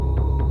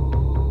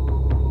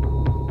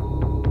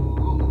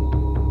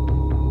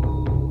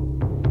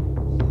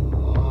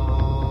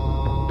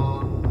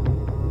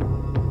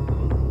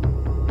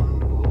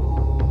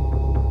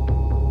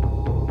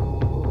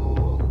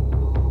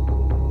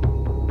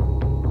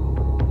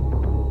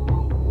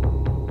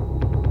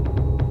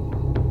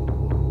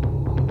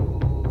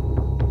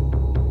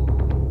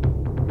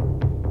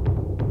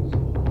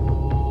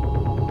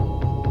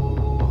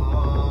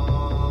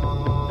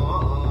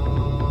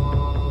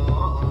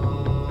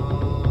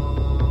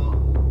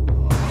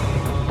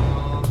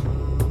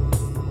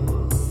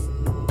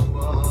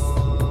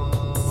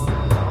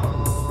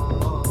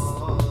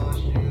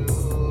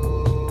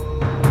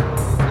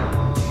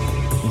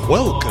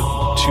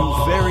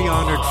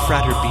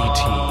Frater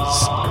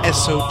BT's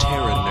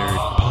Esoterra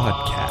Nerd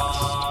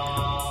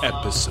Podcast,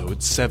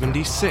 episode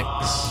 76,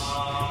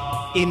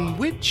 in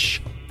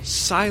which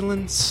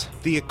Silence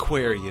the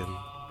Aquarian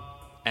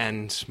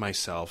and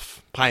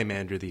myself,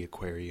 Pymander the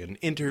Aquarian,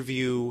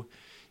 interview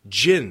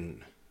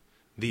Jin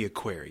the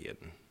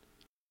Aquarian.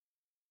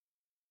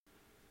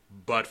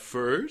 But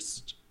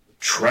first,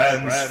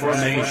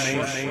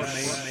 Transformation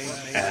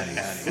and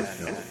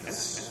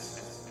footnotes.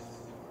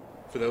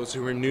 for those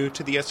who are new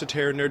to the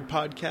Esoterra Nerd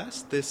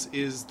Podcast, this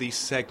is the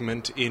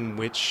segment in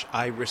which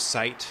I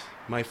recite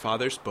my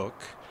father's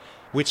book,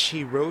 which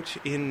he wrote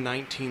in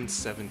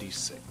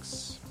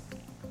 1976.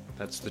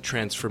 That's the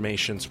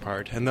transformations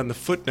part, and then the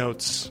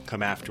footnotes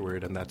come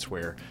afterward, and that's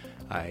where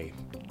I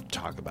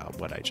talk about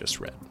what I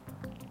just read.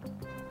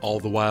 All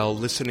the while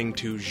listening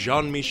to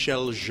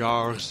Jean-Michel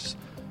Jarre's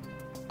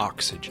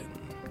Oxygen.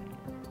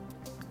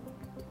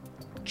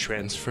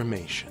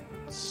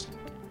 Transformations,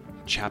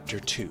 Chapter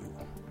 2,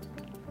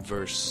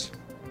 Verse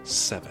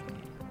 7.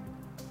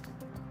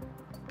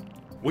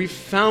 We've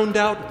found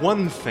out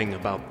one thing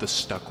about the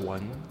Stuck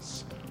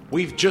Ones.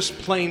 We've just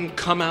plain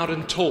come out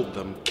and told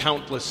them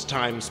countless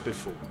times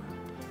before.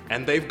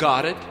 And they've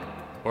got it,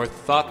 or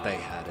thought they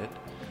had it,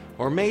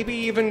 or maybe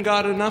even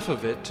got enough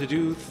of it to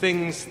do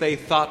things they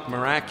thought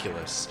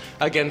miraculous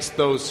against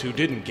those who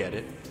didn't get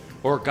it,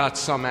 or got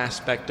some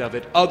aspect of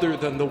it other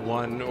than the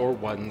one or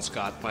ones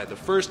got by the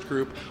first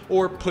group,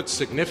 or put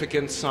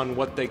significance on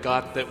what they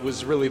got that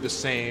was really the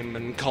same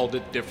and called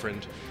it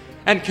different,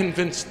 and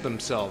convinced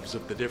themselves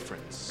of the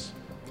difference.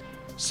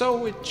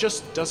 So it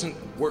just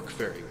doesn't work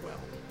very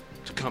well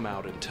to come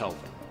out and tell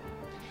them.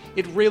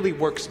 It really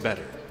works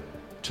better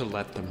to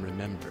let them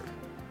remember.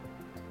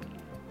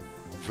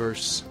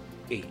 Verse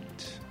 8.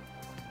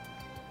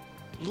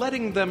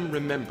 Letting them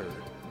remember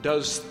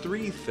does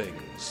three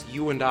things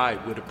you and I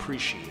would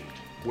appreciate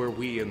were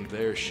we in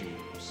their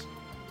shoes.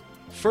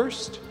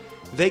 First,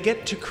 they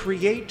get to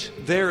create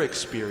their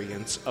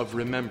experience of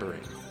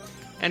remembering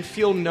and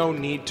feel no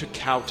need to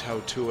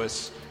kowtow to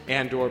us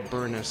and or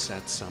burn us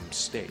at some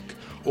stake,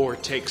 or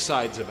take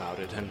sides about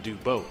it and do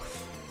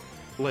both.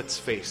 Let's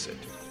face it,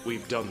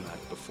 we've done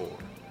that before.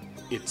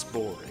 It's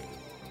boring.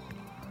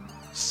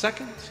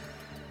 Second,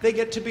 they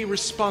get to be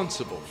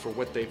responsible for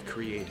what they've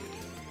created,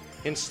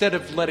 instead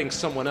of letting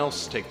someone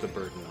else take the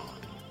burden on.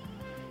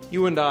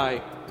 You and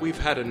I, we've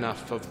had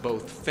enough of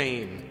both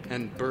fame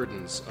and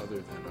burdens other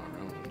than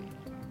our own.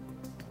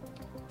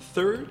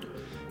 Third,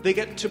 they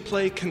get to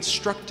play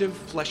constructive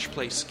flesh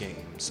place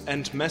games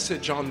and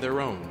message on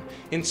their own,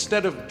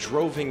 instead of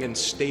droving in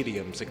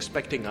stadiums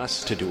expecting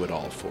us to do it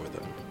all for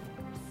them.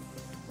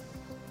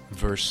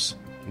 Verse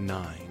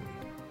 9.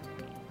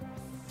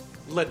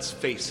 Let's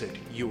face it,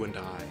 you and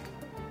I.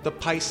 The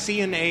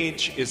Piscean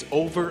Age is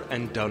over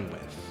and done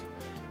with.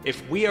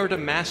 If we are to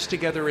mass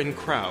together in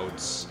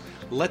crowds,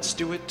 let's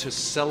do it to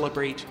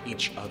celebrate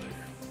each other.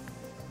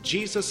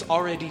 Jesus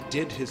already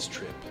did his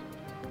trip.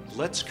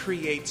 Let's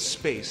create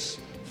space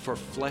for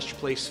flesh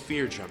place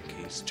fear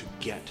junkies to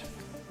get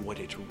what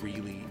it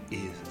really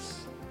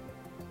is.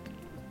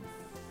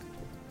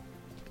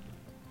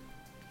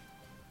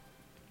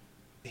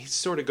 He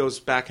sort of goes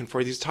back and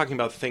forth. He's talking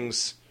about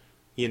things,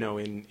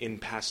 in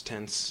past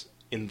tense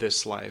in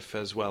this life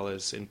as well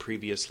as in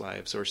previous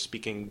lives, or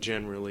speaking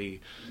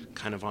generally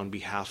kind of on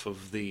behalf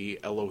of the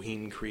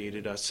Elohim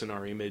created us in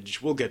our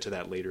image. We'll get to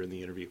that later in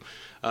the interview.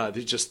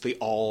 Just the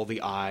all,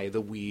 the I, the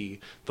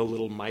we, the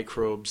little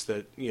microbes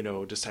that,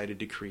 decided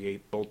to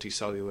create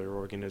multicellular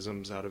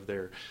organisms out of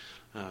their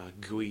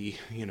gooey,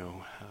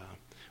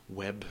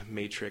 web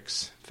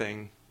matrix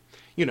thing.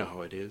 You know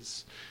how it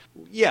is.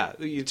 Yeah,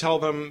 you tell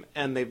them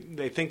and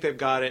they think they've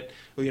got it.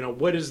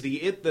 What is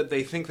the it that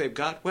they think they've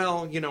got?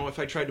 Well, if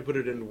I tried to put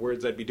it into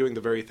words, I'd be doing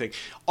the very thing.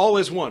 All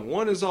is one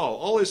is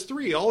all is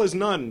three, all is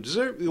none,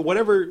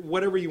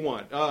 whatever you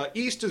want.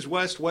 East is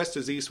west, west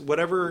is east.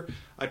 Whatever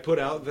I put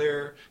out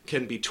there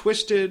can be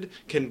twisted,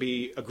 can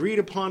be agreed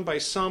upon by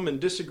some and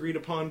disagreed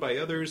upon by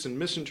others, and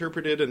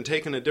misinterpreted and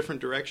taken a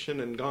different direction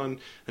and gone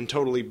in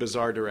totally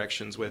bizarre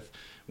directions with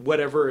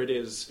whatever it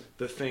is,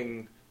 the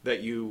thing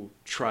that you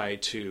try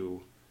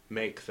to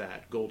make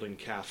that golden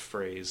calf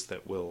phrase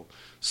that will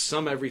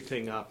sum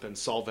everything up and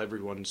solve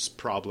everyone's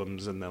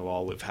problems, and they'll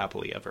all live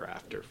happily ever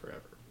after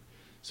forever.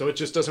 So it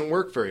just doesn't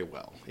work very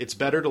well. It's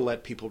better to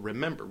let people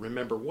remember.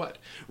 Remember what?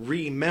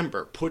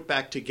 Remember, put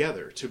back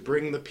together, to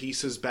bring the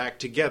pieces back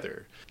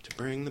together. To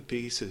bring the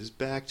pieces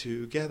back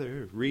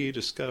together,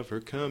 rediscover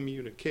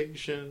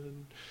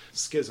communication.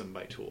 Schism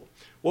by Tool.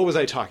 What was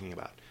I talking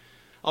about?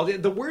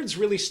 The words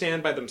really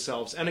stand by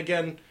themselves, and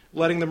again,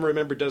 letting them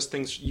remember does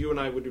things you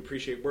and I would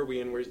appreciate.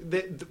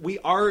 We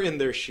are in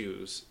their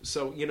shoes.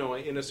 So,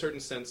 in a certain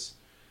sense,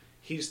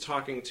 he's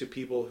talking to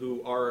people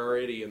who are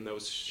already in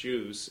those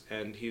shoes,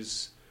 and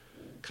he's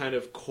kind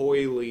of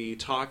coyly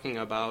talking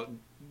about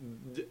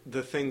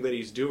the thing that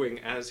he's doing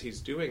as he's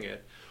doing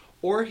it.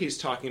 Or he's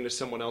talking to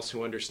someone else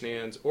who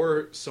understands,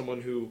 or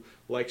someone who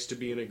likes to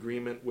be in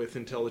agreement with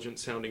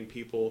intelligent-sounding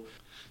people.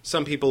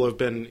 Some people have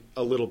been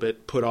a little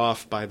bit put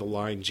off by the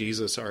line,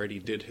 Jesus already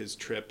did his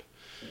trip.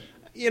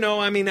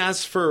 I mean,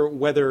 as for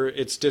whether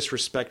it's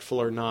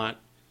disrespectful or not,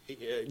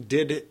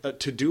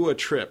 to do a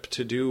trip,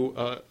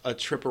 a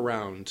trip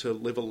around, to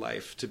live a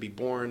life, to be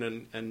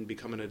born and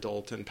become an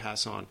adult and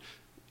pass on,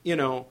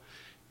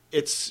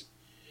 it's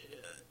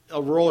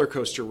a roller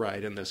coaster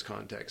ride in this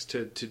context.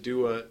 To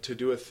do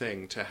a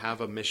thing, to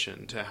have a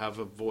mission, to have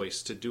a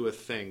voice, to do a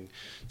thing,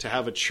 to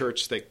have a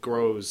church that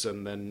grows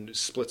and then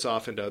splits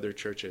off into other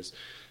churches.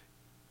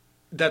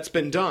 That's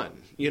been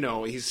done.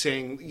 He's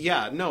saying,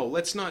 yeah, no,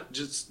 let's not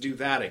just do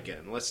that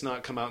again. Let's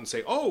not come out and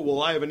say, oh,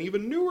 well, I have an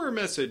even newer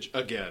message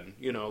again.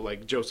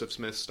 Like Joseph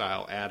Smith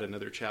style, add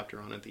another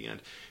chapter on at the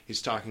end.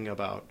 He's talking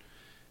about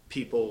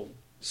people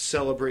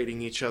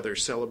celebrating each other,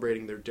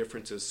 celebrating their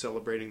differences,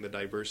 celebrating the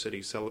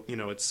diversity.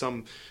 It's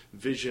some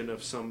vision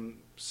of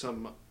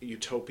some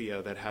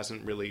utopia that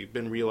hasn't really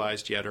been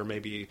realized yet, or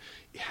maybe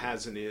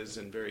has and is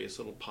in various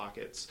little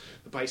pockets.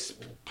 The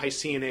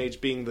Piscean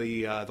Age being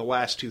the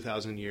last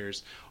 2,000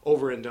 years,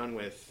 over and done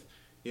with.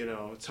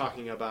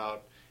 Talking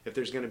about if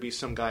there's going to be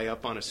some guy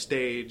up on a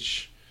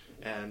stage,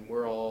 and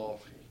we're all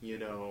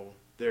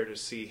there to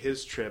see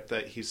his trip,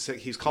 that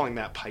he's calling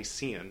that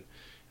Piscean,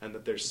 and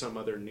that there's some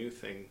other new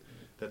thing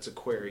that's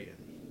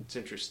Aquarian. It's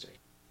interesting.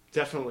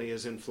 Definitely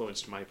has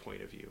influenced my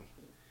point of view.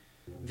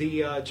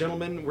 The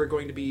gentleman we're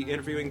going to be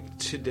interviewing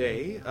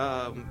today,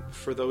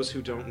 for those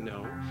who don't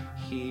know,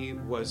 he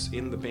was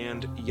in the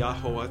band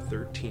Yahowah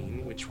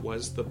 13, which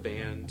was the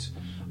band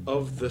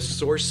of the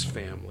Source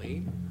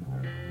family.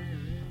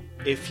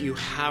 If you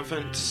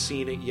haven't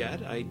seen it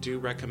yet, I do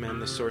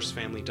recommend the Source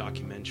family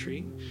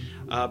documentary.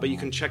 But you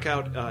can check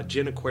out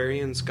Jin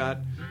Aquarian's got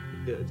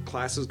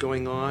classes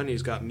going on.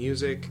 He's got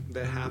music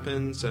that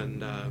happens,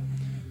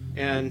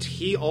 and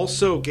he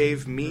also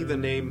gave me the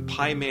name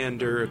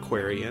Pymander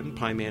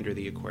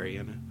the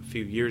Aquarian, a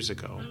few years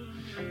ago.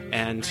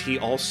 And he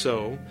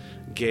also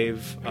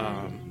gave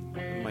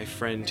my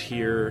friend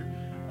here,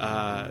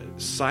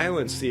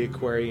 Silence the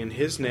Aquarian,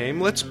 his name.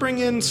 Let's bring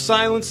in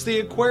Silence the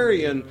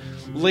Aquarian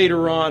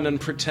later on and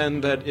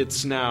pretend that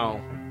it's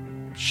now.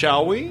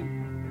 Shall we?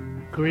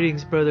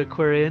 Greetings, Brother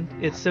Aquarian.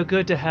 It's so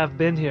good to have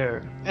been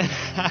here.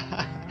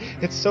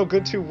 It's so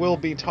good to will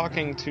be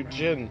talking to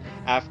Jin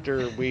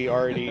after we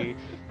already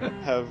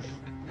have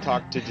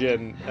talked to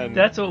Jin. And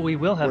that's what we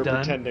will have we're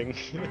done. Pretending.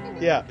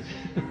 Yeah,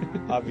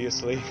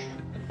 obviously.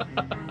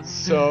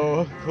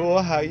 So,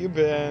 cool, how you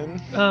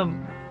been?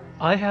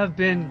 I have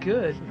been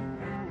good.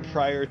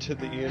 Prior to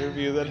the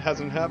interview that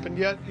hasn't happened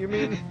yet, you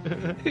mean?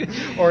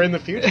 Or in the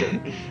future?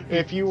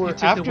 If you were you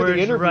took after the words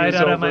the interview right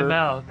out over, of my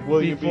mouth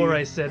before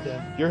I said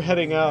them. You're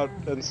heading out,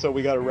 and so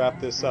we got to wrap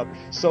this up.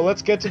 So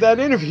let's get to that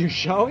interview,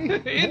 shall we?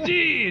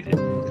 Indeed.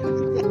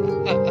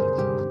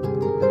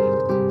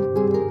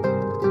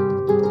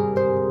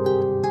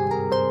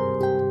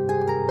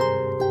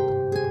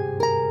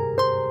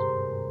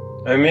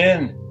 I'm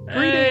in.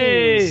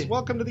 Greetings! Hey!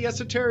 Welcome to the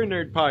Esoteric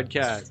Nerd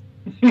Podcast.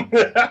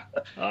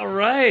 All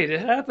right,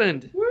 it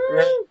happened.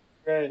 Right.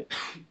 Okay.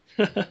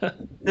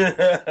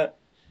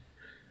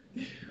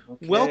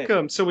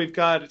 Welcome. So we've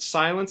got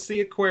Silence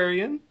the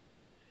Aquarian.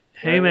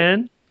 Hey,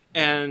 man.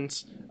 And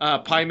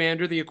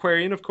Pymander the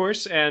Aquarian, of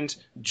course, and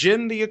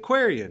Jin the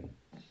Aquarian.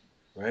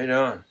 Right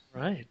on.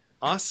 Right.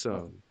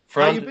 Awesome.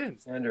 From How you been?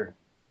 Defender.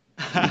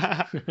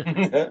 How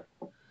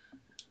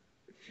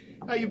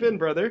you been,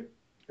 brother?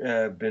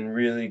 I've been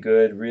really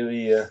good.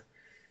 Really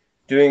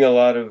doing a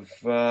lot of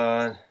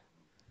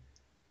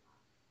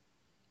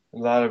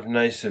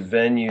nice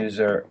venues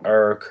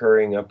are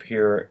occurring up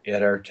here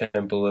at our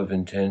Temple of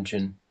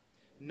Intention.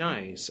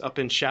 Nice. Up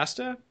in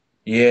Shasta?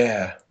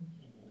 Yeah.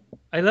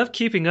 I love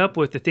keeping up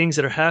with the things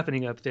that are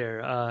happening up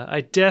there.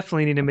 I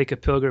definitely need to make a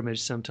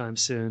pilgrimage sometime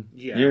soon.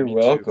 Yeah. You're me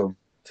welcome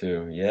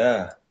to.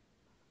 Yeah.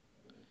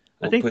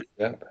 We'll put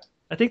you up.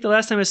 I think the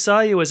last time I saw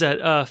you was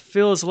at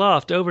Phil's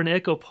Loft over in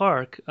Echo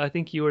Park. I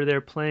think you were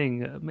there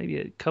playing maybe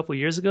a couple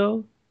years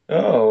ago.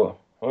 Oh,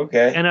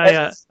 okay. And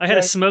I had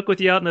a smoke with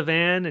you out in the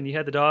van, and you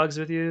had the dogs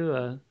with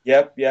you.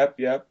 Yep.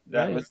 That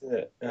Right. was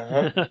it.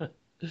 Uh-huh.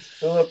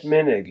 Philip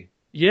Minig.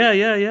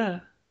 Yeah.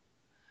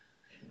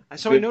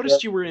 So I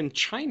noticed you were in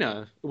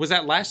China. Was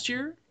that last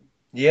year?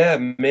 Yeah,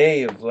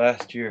 May of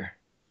last year.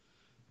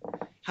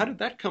 How did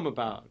that come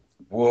about?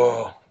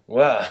 Whoa.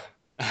 Wow.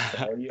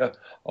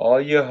 All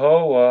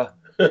Yahowah.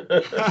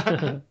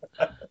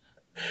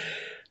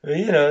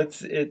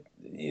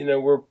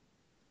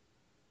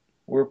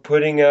 We're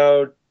putting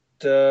out,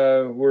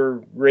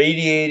 we're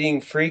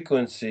radiating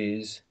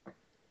frequencies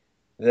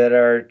that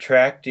are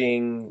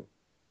attracting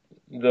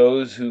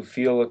those who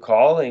feel a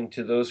calling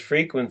to those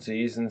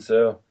frequencies. And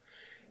so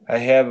I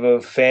have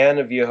a fan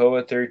of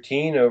Yahowah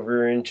 13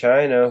 over in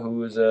China who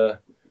was a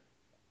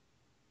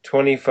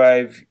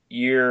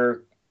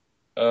 25-year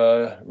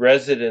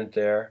resident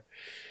there,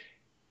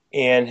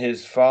 and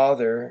his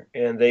father,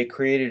 and they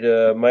created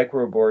a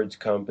microboards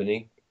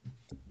company.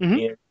 Mm-hmm.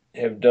 And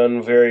have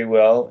done very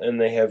well,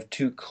 and they have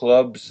 2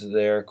 clubs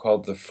there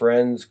called the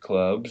Friends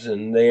Clubs,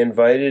 and they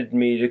invited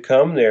me to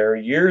come there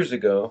years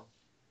ago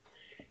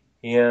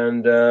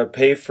and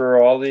pay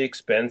for all the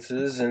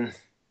expenses, and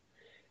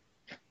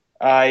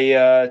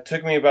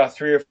Took me about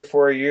 3 or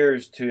 4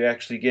 years to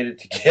actually get it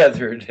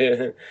together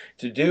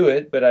to do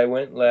it, but I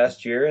went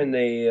last year, and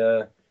they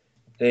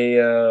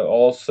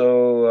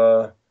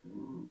also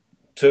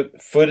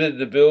footed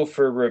the bill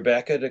for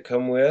Rebecca to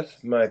come with,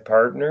 my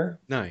partner.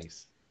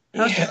 Nice.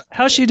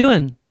 How's she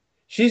doing?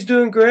 She's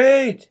doing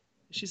great.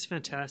 She's a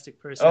fantastic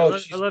person. Oh,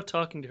 I love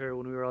talking to her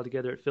when we were all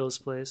together at Phil's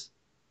place.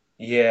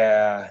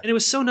 Yeah. And it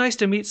was so nice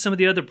to meet some of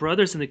the other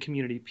brothers in the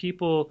community,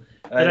 people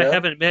that I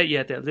haven't met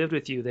yet that lived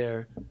with you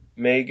there.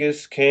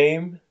 Magus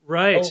came.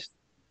 Right.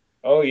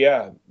 Oh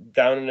yeah,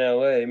 down in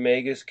L.A.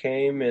 Magus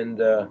came,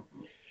 and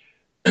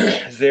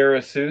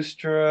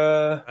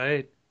Zarathustra.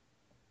 Right.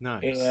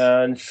 Nice.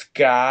 And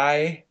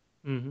Sky.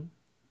 Mm-hmm.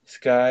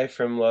 Sky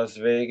from Las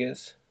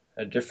Vegas.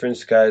 A different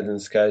Sky than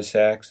Sky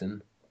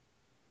Saxon.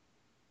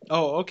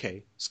 Oh,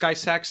 okay. Sky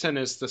Saxon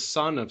is the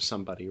son of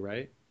somebody,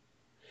 right?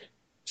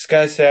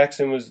 Sky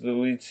Saxon was the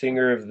lead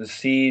singer of the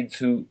Seeds,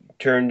 who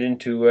turned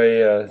into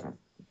a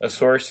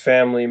Source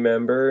family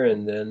member,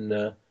 and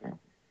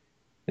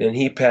then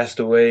he passed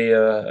away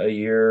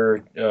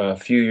a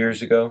few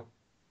years ago.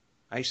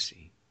 I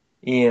see.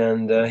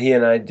 And he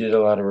and I did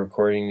a lot of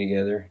recording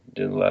together,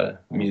 did a lot of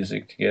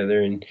music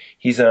together, and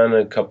he's on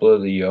a couple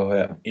of the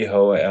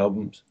Yehoah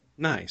albums.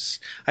 Nice.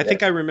 I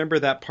think I remember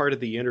that part of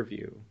the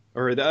interview,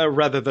 or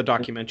rather the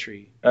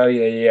documentary. Oh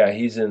yeah,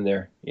 he's in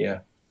there. Yeah.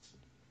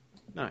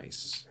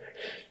 Nice.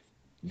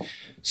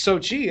 So,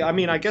 gee, I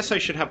mean, I guess I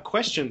should have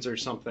questions or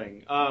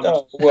something.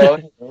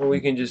 Well, we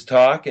can just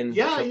talk, and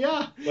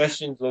yeah.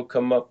 questions will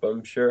come up,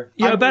 I'm sure.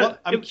 Yeah,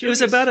 I'm it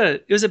was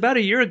about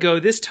a year ago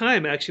this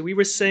time, actually. We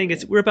were saying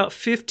we're about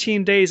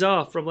 15 days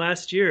off from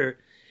last year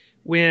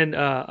when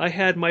I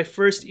had my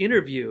first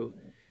interview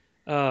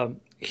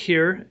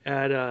here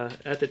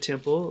at the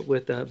temple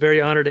with very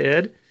honored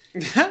Ed.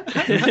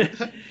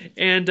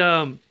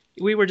 And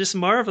we were just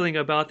marveling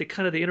about the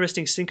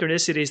interesting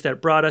synchronicities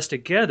that brought us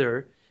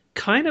together,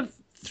 kind of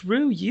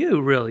through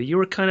you, really. You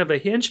were kind of a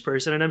hinge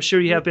person, and I'm sure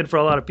you have been for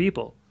a lot of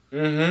people.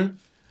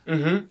 Mm-hmm.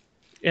 Mm-hmm.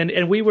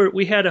 And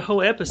we had a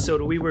whole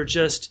episode where we were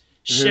just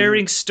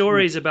sharing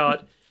stories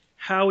about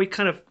how we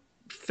kind of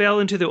fell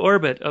into the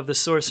orbit of the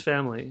Source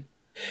family.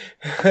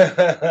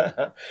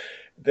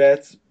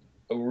 That's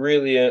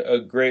really a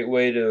great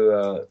way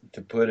to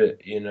put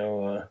it.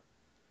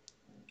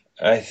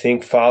 I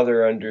think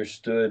Father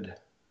understood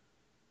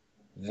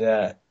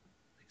that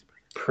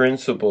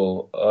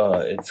principle.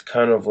 It's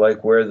kind of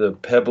like where the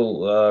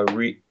pebble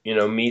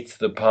meets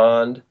the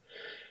pond.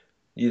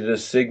 The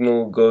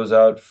signal goes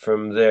out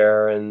from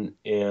there and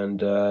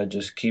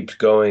just keeps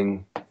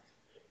going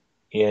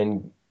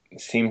and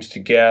seems to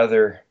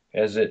gather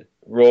as it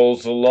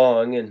rolls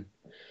along. And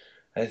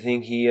I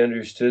think he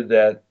understood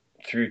that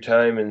through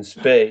time and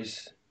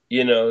space,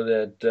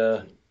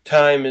 that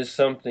time is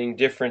something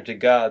different to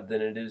God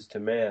than it is to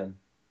man.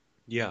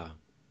 Yeah.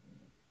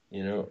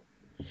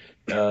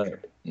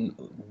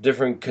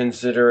 Different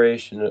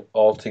consideration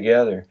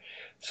altogether.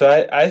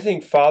 So I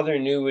think Father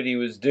knew what he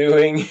was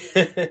doing,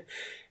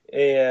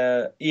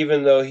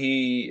 even though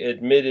he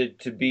admitted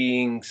to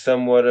being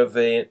somewhat of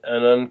an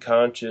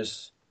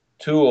unconscious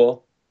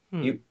tool.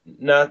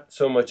 Not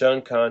so much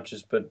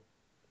unconscious, but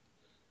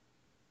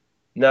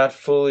not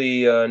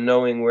fully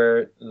knowing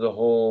where the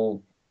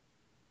whole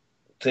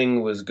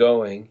thing was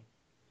going.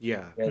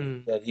 Yeah.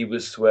 That he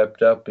was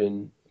swept up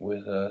in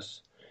with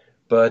us.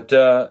 But,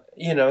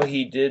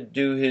 he did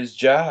do his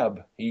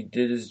job. He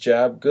did his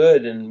job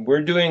good, and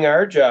we're doing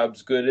our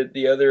jobs good at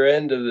the other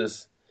end of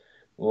this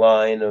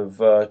line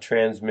of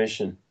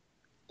transmission.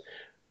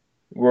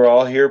 We're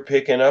all here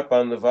picking up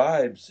on the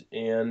vibes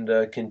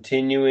and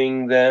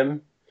continuing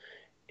them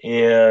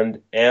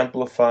and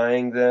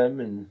amplifying them,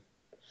 and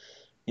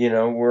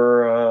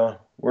we're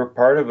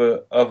part of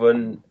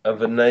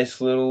a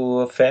nice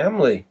little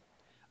family.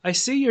 I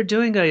see you're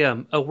doing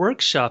a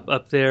workshop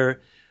up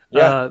there.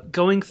 Yeah.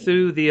 Going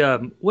through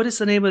the what is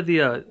the name of the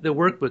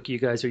workbook you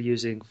guys are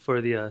using for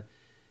the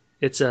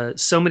it's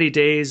so many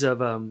days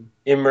of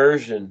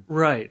immersion.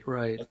 Right.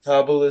 A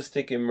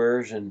Kabbalistic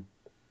immersion.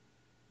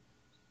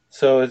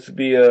 So it'll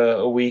be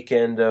a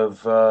weekend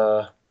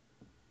of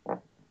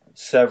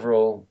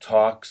several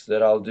talks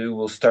that I'll do.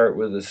 We'll start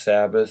with the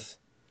Sabbath.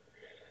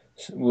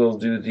 We'll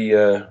do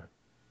the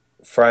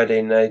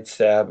Friday night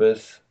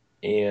Sabbath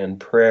and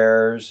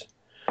prayers.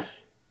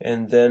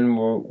 And then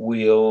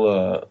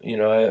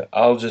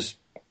I'll just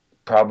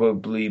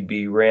probably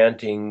be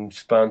ranting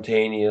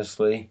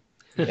spontaneously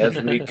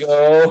as we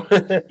go.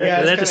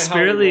 Yeah, that's a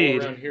spirit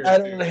lead. I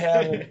don't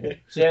have an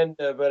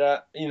agenda, but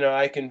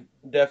I can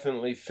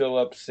definitely fill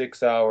up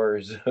 6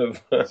 hours of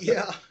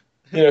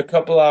a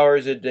couple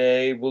hours a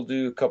day. We'll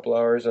do a couple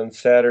hours on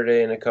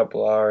Saturday and a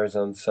couple hours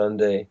on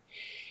Sunday,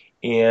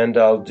 and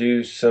I'll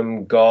do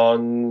some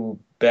gong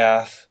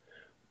bath,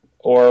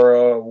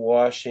 aura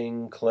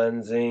washing,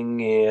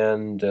 cleansing,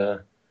 and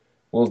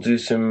we'll do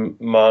some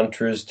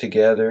mantras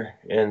together,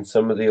 and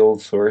some of the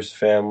old Source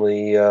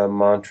family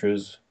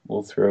mantras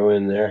we'll throw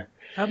in there.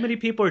 How many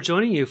people are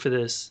joining you for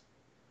this?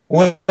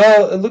 Well,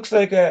 it looks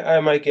like I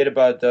might get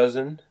about a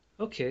dozen.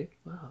 Okay,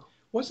 wow.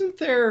 Wasn't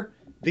there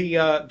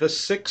the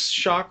six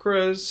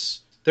chakras?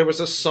 There was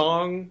a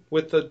song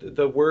with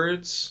the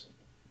words.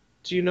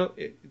 Do you know?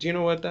 Do you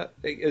know what that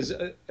is?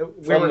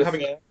 We From were the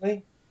having.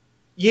 family?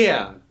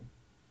 Yeah.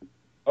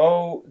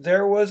 Oh,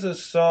 there was a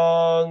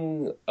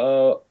song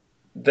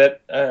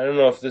that I don't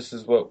know if this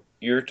is what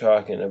you're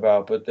talking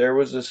about, but there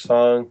was a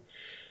song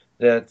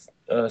that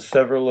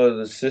several of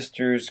the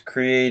sisters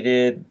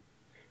created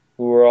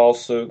who were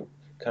also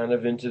kind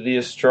of into the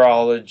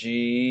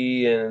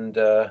astrology, and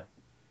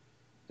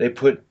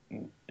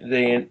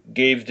they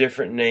gave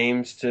different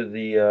names to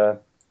the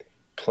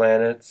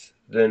planets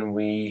than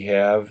we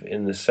have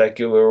in the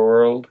secular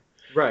world,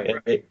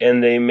 Right.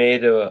 and they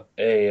made a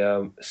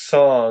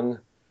song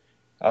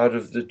out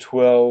of the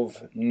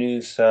 12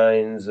 new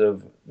signs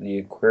of the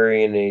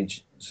Aquarian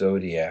Age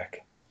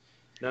zodiac.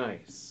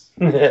 Nice.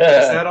 Is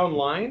that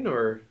online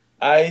or?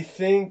 I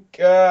think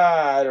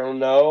I don't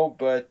know,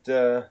 but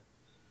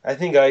I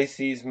think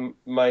Ices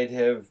might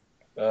have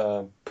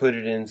put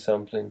it in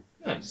something.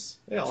 Nice.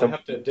 Yeah, I'll Some-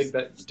 have to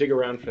dig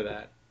around for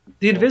that.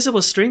 The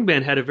Invisible String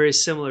Band had a very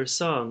similar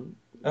song.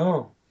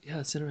 Oh, Yeah,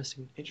 it's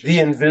interesting. the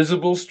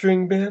Invisible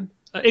String Band?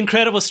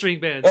 Incredible String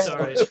Band,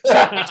 sorry.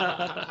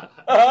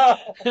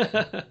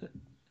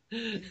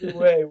 The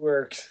way it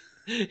works.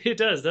 It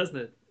does, doesn't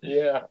it?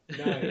 Yeah.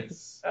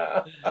 Nice.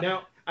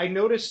 Now, I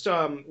noticed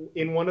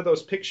in one of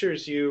those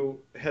pictures you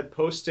had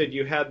posted,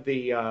 you had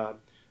the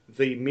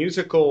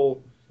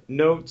musical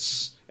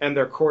notes and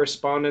their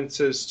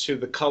correspondences to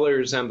the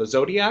colors and the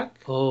zodiac.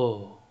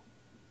 Oh.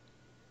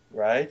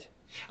 Right?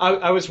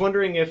 I was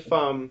wondering if,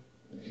 I mean,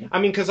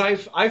 because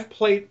I've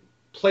played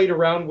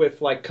around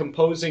with like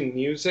composing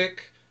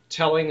music,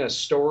 telling a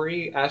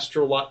story, and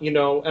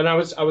I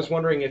was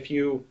wondering if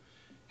you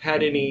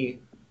had any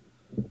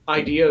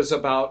ideas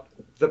about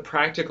the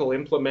practical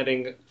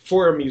implementing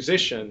for a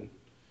musician,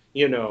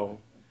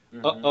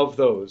 of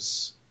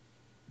those.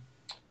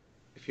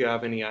 If you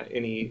have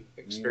any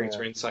experience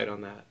or insight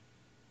on that.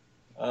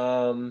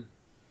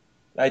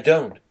 I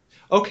don't.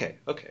 Okay.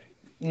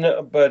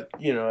 No, but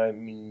I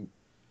mean,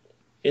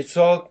 it's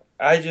all.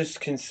 I just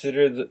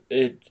consider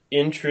it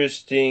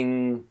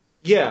interesting.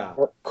 Yeah.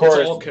 It's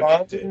all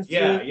connected.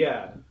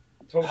 Yeah.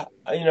 Totally.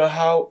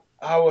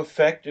 How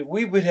effective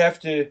we would have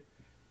to.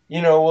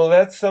 Well,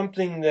 that's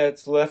something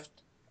that's left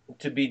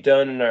to be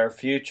done in our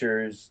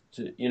futures.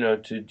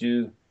 To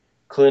do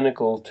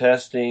clinical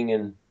testing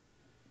and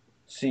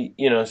see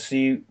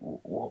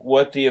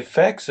what the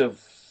effects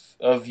of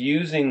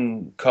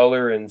using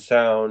color and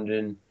sound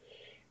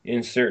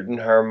in certain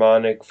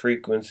harmonic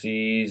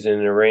frequencies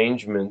and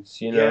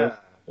arrangements. Yeah.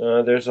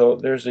 There's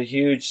a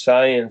huge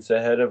science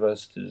ahead of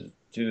us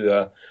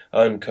to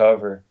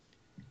uncover.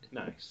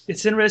 Nice.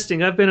 It's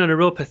interesting. I've been on a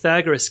real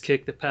Pythagoras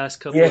kick the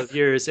past couple of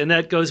years, and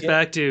that goes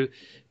back to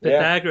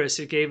Pythagoras,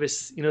 who gave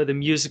us, the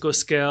musical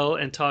scale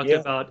and talked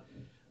about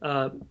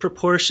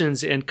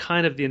proportions and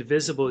kind of the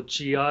invisible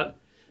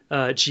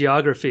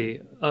geography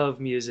of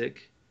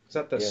music. Is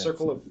that the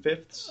circle of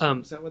fifths?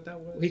 Is that what that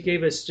was? He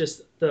gave us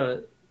just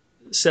the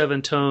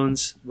 7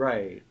 tones,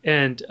 right,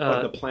 and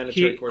the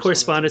planetary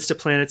correspondence to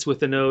planets with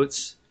the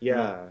notes.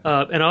 Yeah,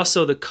 and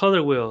also the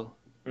color wheel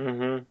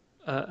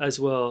as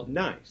well.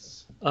 Nice.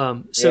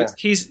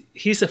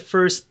 He's the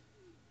first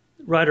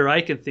writer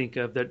I can think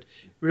of that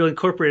really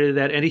incorporated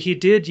that, and he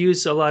did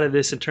use a lot of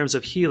this in terms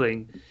of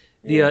healing.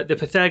 The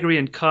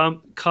Pythagorean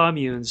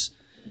communes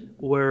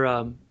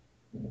were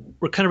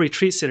kind of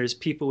retreat centers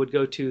people would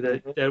go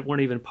to that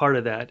weren't even part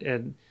of that,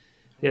 and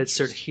they had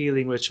certain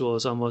healing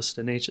rituals, almost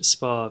an ancient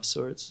spa of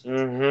sorts.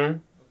 Mm-hmm.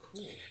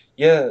 Cool.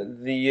 Yeah,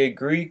 the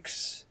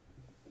Greeks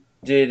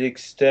did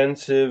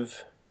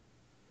extensive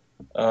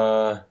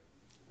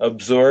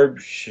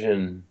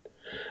absorption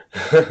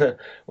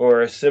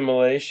or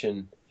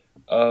assimilation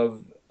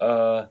of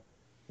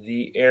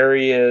the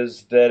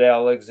areas that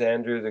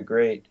Alexander the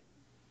Great,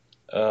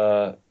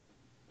 for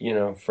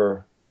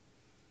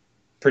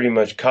pretty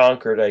much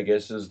conquered, I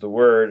guess is the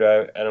word.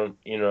 I don't,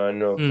 I don't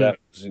know if that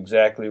was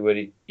exactly what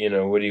he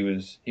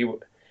was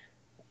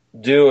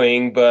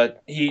doing,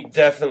 but he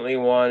definitely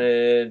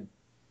wanted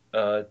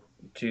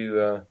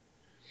to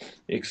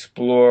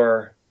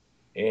explore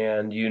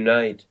and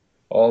unite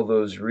all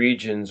those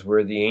regions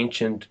where the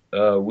ancient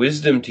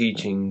wisdom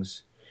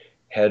teachings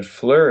had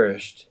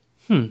flourished.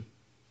 And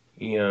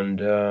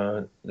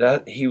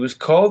that he was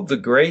called the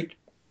Great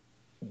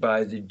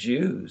by the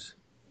Jews.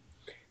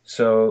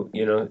 So,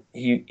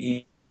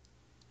 he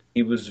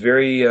was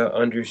very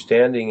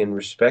understanding and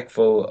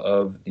respectful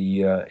of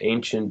the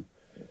ancient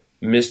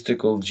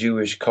mystical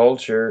Jewish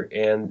culture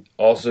and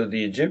also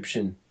the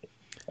Egyptian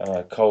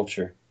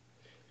culture.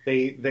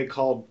 They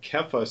called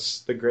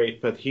Cephas the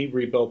Great, but he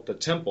rebuilt the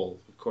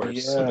temple, of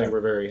course, so they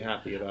were very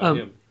happy about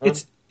him.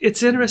 It's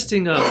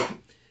interesting.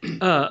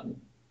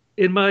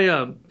 In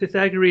my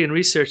Pythagorean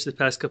research the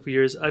past couple of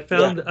years, I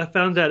found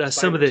that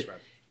some of the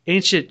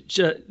ancient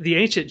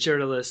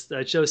journalists,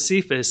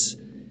 Josephus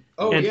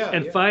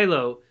and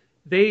Philo,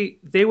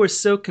 they were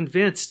so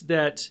convinced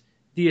that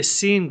the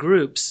Essene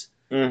groups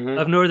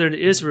of northern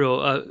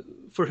Israel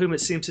for whom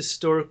it seems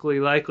historically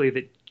likely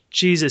that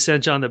Jesus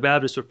and John the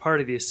Baptist were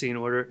part of the Essene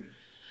order,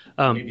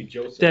 Maybe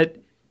Joseph. that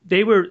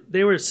they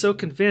were so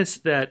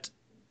convinced that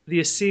the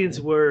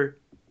Essenes were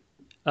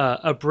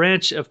a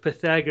branch of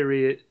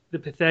the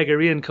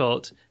Pythagorean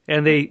cult,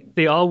 and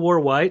they all wore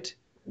white.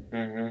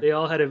 Mm-hmm. They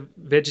all had a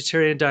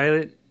vegetarian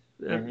diet,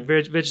 Mm-hmm.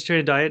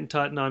 vegetarian diet, and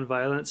taught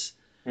nonviolence.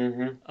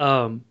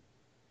 Mm-hmm.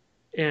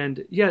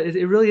 And yeah,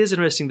 it really is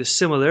interesting, the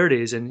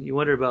similarities, and you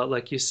wonder about,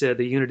 like you said,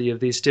 the unity of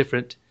these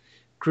different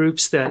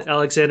groups that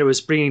Alexander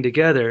was bringing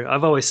together.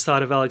 I've always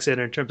thought of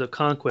Alexander in terms of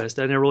conquest.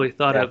 I never really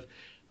thought of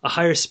a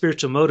higher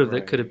spiritual motive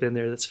that could have been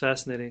there. That's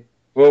fascinating.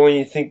 Well, when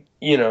you think,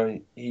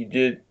 he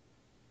did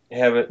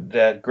have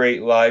that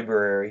great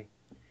library,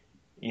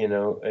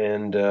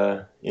 and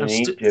in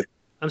Egypt.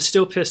 I'm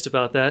still pissed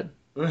about that.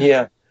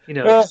 Yeah.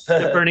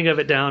 The burning of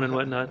it down and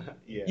whatnot.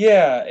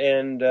 Yeah,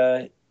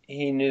 and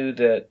he knew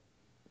that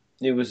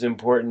it was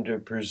important to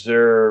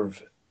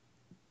preserve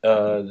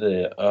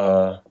the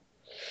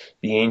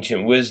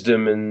ancient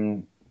wisdom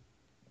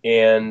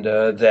and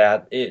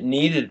that it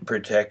needed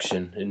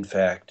protection. In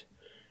fact,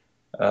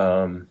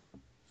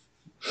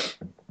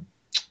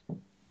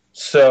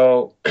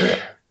 so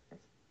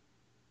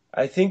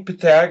I think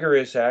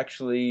Pythagoras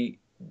actually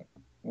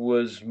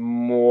was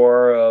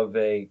more of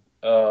a.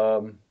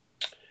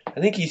 I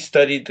think he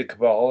studied the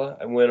Kabbalah.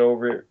 I went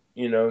over,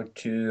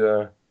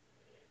 to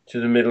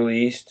the Middle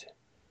East,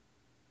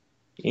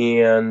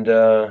 and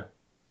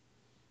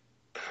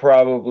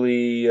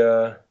probably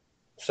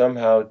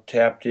somehow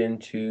tapped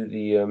into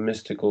the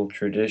mystical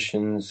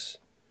traditions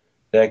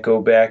that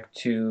go back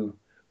to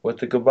what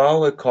the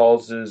Kabbalah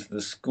calls as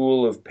the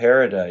School of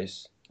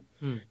Paradise,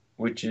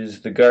 which is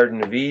the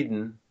Garden of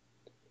Eden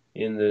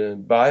in the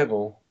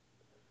Bible,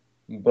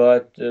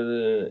 but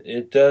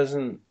it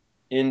doesn't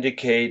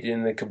indicate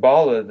in the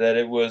Kabbalah that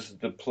it was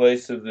the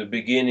place of the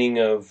beginning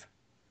of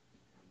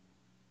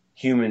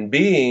human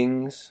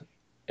beings,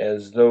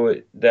 as though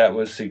that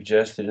was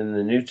suggested in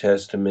the New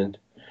Testament,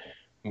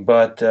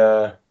 but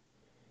that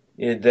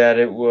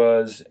it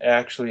was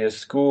actually a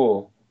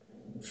school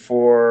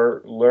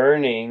for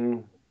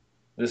learning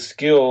the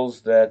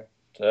skills that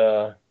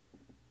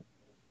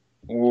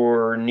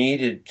were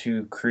needed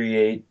to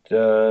create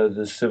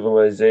the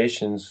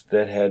civilizations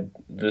that had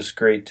this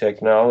great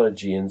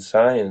technology and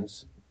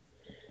science.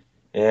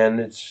 And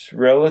it's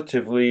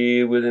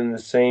relatively within the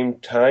same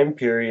time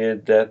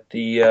period that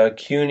the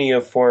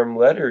cuneiform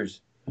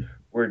letters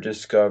were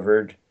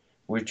discovered,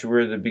 which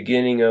were the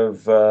beginning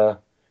of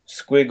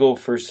squiggle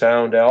for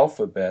sound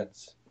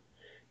alphabets,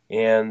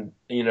 and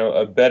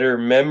a better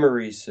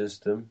memory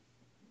system,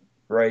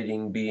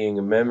 writing being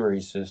a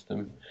memory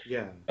system.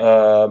 Yeah.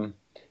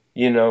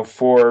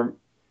 For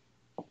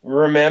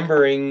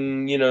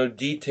remembering,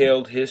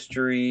 detailed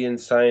history and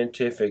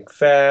scientific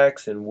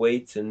facts and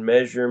weights and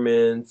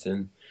measurements,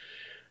 and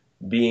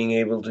being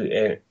able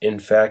to, in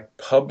fact,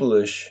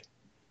 publish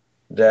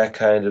that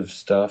kind of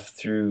stuff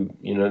through,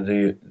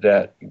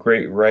 that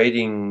great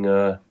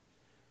writing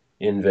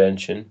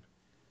invention.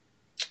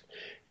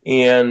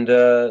 And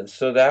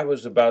so that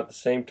was about the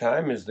same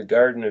time as the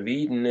Garden of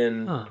Eden,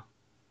 and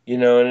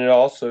and it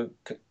also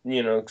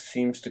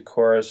seems to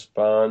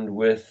correspond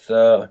with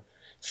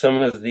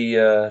some of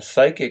the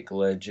psychic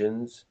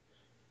legends,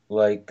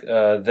 like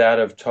that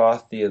of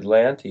Thoth the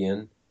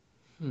Atlantean,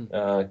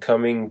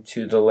 coming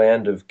to the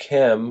land of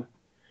Kem,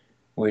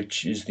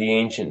 which is the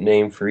ancient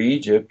name for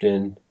Egypt,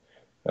 and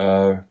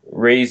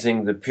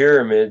raising the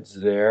pyramids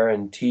there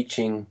and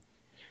teaching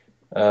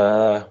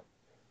how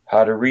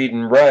to read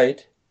and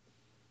write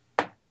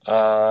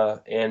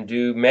and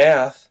do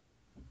math.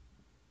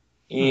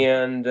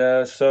 And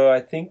so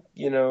I think,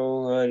 it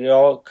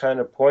all kind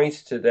of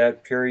points to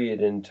that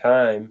period in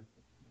time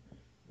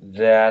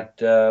that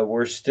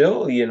we're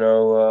still,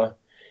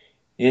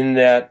 in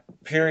that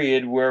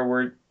period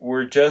where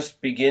we're just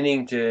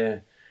beginning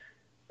to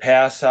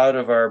pass out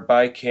of our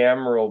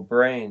bicameral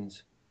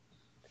brains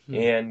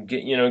and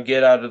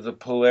get out of the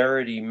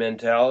polarity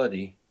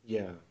mentality.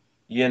 Yeah.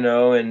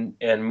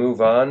 And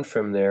move on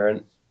from there.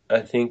 And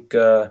I think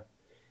the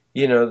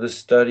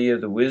study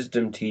of the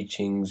wisdom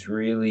teachings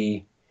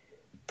really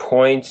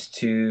points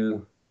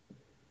to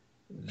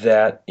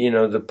that,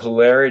 the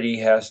polarity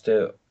has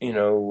to,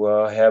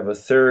 have a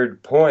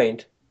third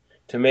point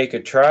to make a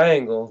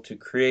triangle to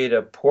create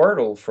a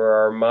portal for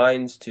our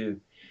minds to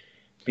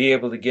be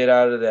able to get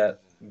out of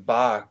that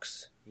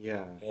box.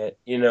 Yeah.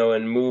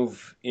 And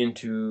move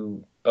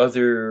into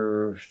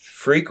other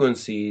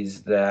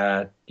frequencies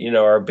that,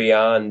 are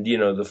beyond,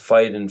 the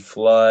fight and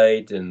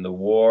flight and the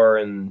war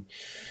and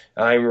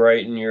I'm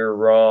right and you're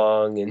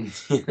wrong, and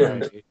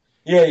Right.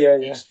 yeah.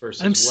 East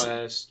versus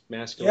West,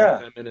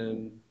 masculine,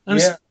 feminine.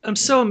 I'm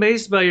so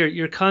amazed by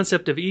your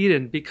concept of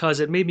Eden, because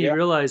it made me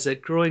realize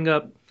that growing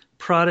up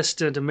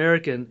Protestant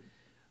American,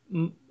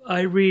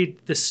 I read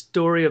the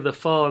story of the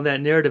fall and that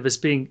narrative as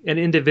being an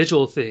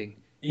individual thing.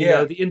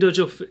 The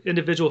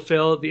individual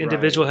fell, the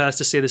individual has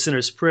to say the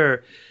sinner's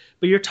prayer.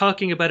 But you're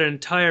talking about an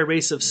entire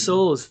race of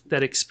souls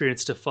that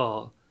experienced a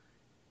fall.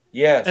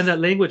 Yes. And that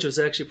language was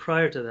actually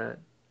prior to that.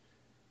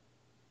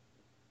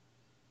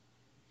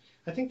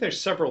 I think there's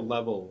several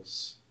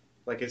levels.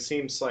 Like it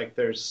seems like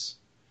there's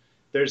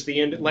the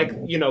end, like,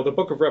 the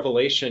book of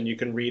Revelation, you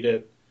can read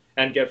it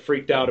and get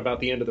freaked out about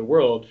the end of the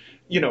world,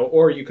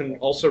 or you can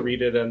also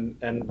read it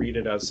and read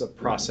it as a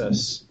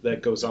process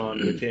that goes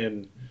on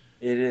within.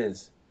 It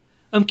is.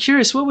 I'm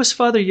curious, what was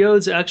Father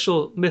Yode's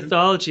actual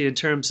mythology in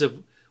terms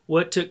of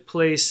what took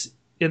place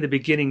in the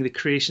beginning, the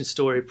creation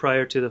story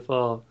prior to the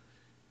fall?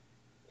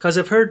 Because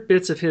I've heard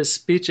bits of his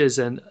speeches,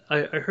 and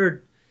I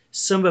heard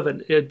some of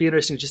it. It'd be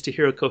interesting just to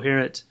hear a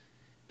coherent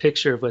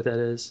picture of what that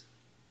is.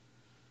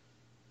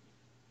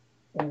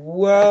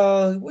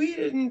 Well, we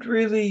didn't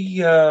really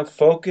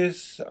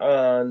focus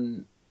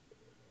on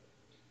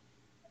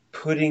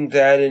putting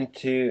that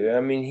into.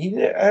 I mean,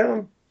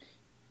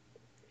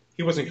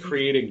 He wasn't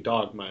creating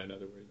dogma, in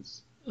other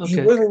words. Okay. He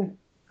wasn't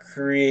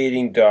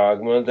creating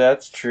dogma.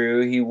 That's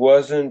true. He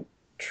wasn't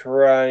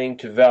trying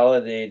to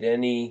validate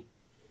any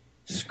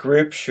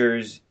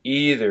scriptures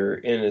either,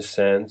 in a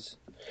sense.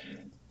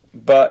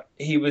 But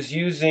he was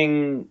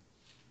using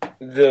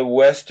the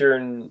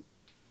Western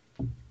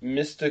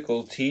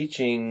mystical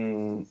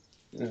teaching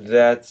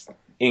that's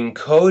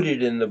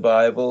encoded in the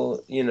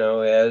Bible,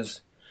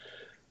 as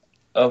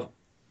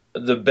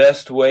the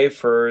best way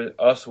for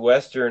us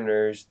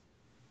Westerners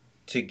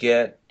to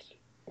get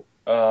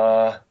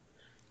the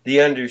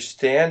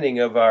understanding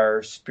of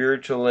our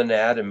spiritual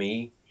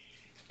anatomy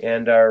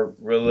and our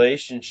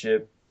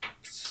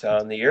relationships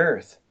on the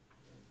earth.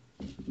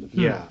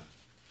 Yeah.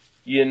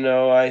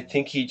 I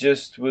think he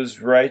just was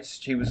right.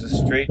 He was a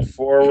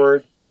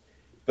straightforward,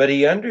 but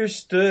he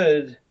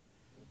understood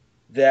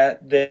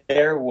that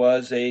there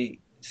was a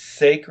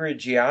sacred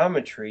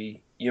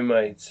geometry, you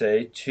might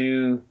say,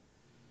 to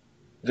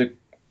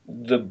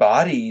the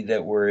body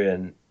that we're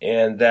in,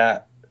 and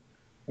that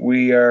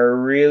we are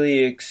really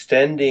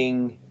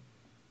extending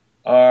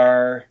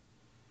our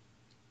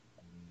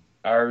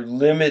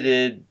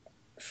limited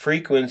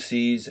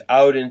frequencies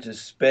out into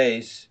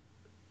space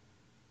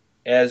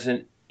as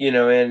and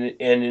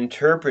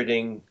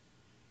interpreting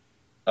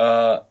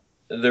the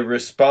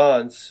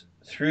response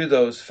through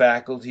those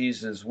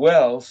faculties as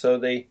well. So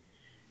they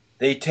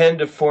tend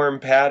to form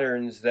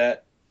patterns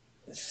that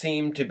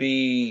seem to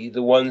be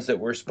the ones that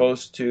we're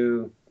supposed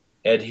to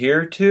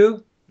adhere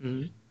to,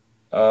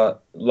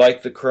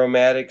 like the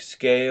chromatic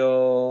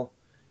scale,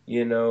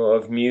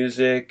 of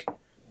music.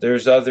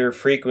 There's other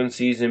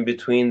frequencies in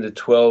between the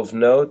 12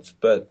 notes,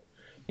 but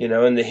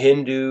and the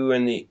Hindu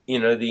and the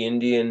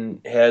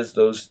Indian has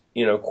those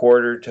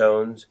quarter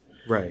tones.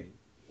 Right.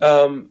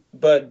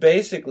 But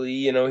basically,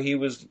 he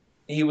was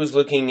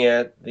looking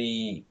at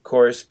the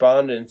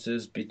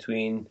correspondences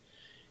between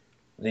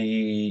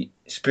the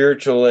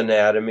spiritual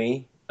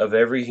anatomy of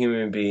every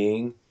human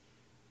being,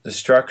 the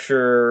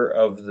structure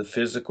of the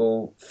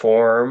physical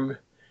form,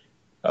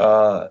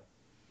 and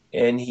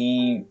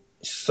he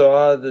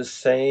saw the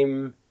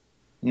same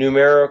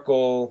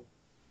numerical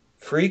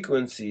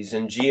frequencies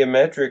and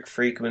geometric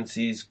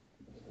frequencies,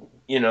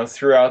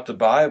 throughout the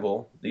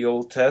Bible, the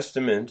Old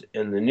Testament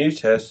and the New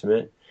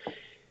Testament,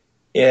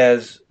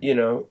 as,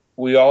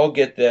 we all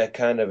get that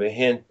kind of a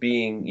hint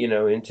being,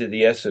 into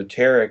the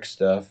esoteric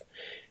stuff.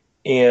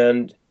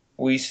 And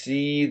we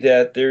see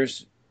that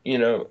there's,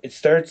 it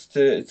starts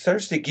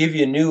to give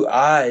you new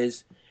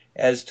eyes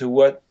as to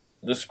what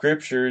the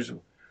scriptures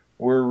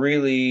were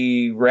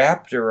really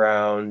wrapped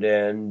around,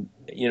 and,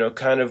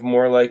 kind of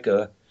more like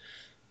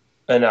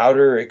an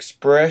outer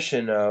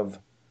expression of,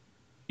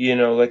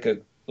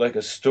 like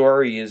a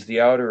story is the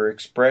outer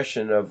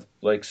expression of,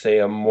 like, say,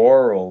 a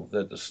moral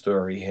that the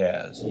story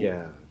has.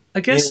 Yeah.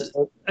 I guess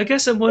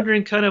I'm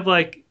wondering, kind of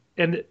like,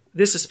 and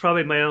this is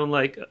probably my own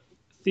like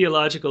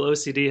theological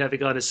OCD, having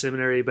gone to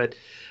seminary, but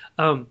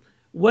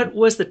what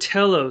was the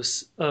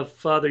telos of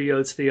Father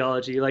Yode's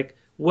theology? Like,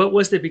 what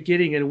was the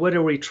beginning, and what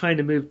are we trying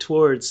to move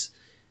towards?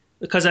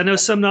 Because I know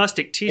some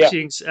Gnostic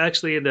teachings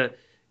actually in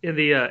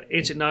the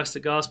ancient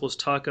Gnostic Gospels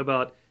talk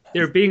about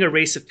there being a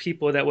race of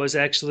people that was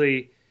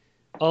actually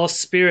all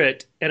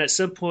spirit, and at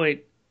some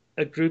point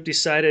a group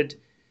decided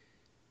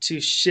to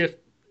shift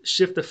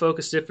the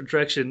focus a different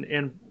direction,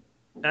 and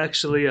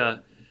actually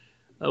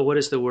what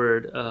is the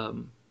word,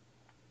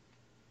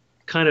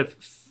 kind of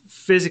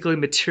physically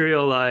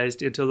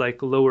materialized into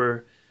like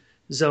lower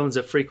zones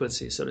of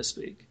frequency, so to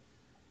speak.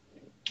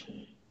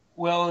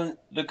 Well,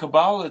 the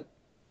Kabbalah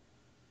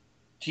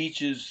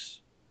teaches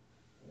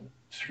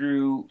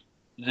through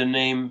the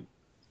name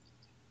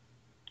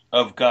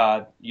of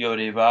God,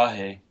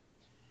 Yod-Heh-Vah-Heh,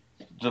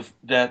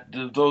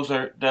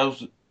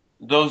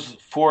 those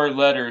four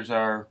letters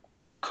are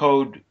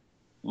code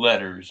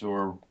letters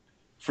or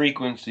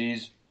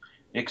frequencies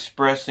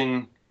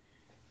expressing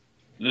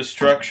the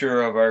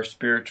structure of our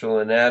spiritual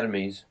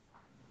anatomies,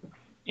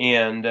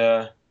 and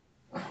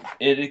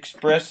it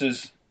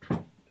expresses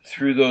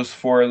through those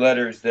four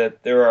letters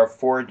that there are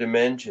four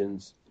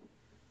dimensions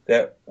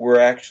that we're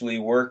actually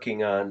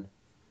working on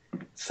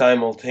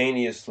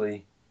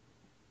simultaneously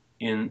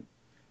in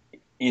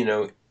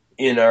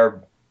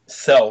our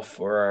self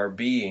or our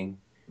being.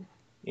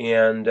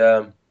 And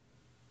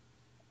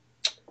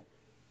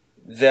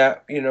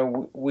that,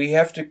 we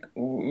have to,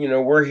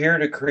 we're here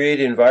to create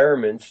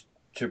environments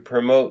to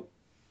promote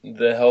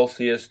the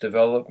healthiest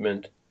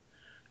development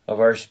of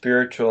our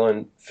spiritual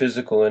and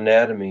physical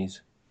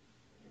anatomies.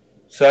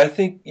 So I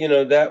think,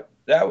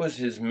 that was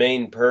his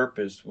main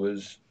purpose.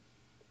 Was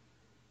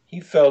he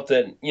felt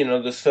that,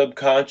 the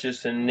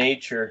subconscious and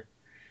nature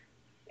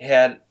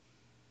had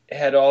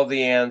all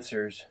the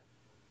answers,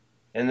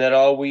 and that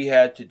all we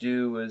had to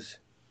do was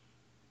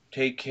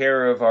take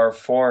care of our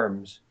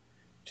forms,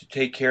 to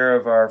take care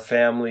of our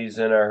families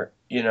and our,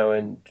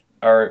 and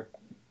our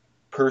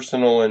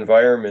personal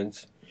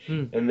environments,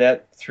 and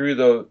that through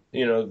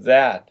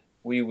that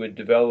we would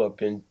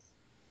develop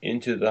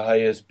into the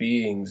highest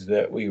beings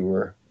that we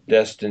were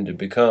destined to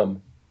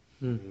become.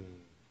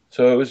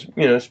 So it was,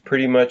 it's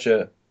pretty much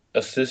a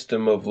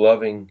system of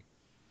loving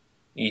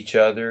each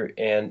other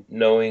and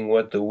knowing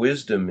what the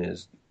wisdom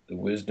is, the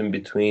wisdom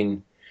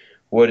between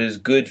what is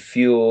good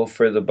fuel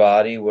for the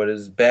body, what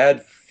is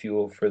bad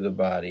fuel for the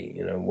body.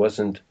 It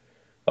wasn't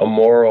a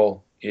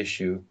moral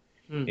issue.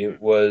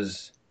 It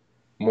was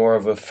more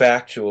of a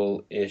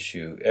factual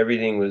issue.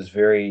 Everything was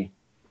very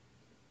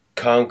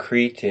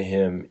concrete to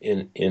him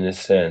in a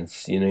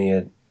sense. He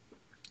had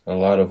a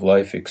lot of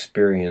life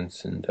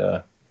experience, and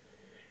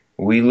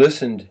we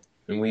listened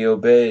and we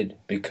obeyed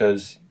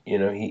because,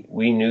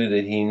 we knew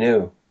that he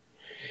knew.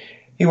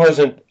 He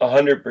wasn't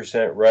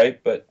 100%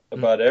 right, but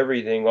about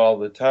everything all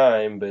the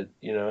time. But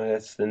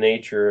that's the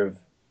nature of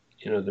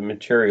the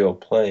material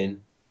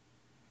plane.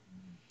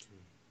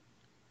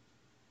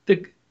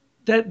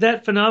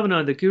 That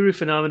phenomenon, the guru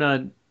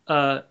phenomenon,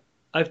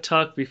 I've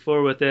talked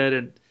before with Ed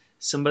and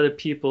some other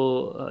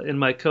people in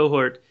my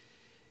cohort.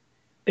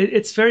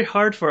 It's very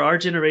hard for our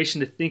generation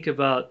to think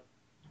about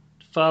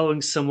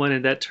following someone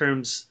in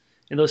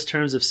those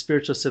terms of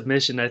spiritual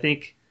submission. I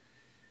think,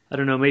 I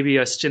don't know, maybe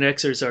us Gen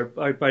Xers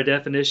are by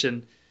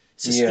definition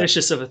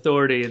suspicious of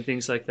authority and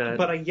things like that.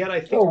 But yet I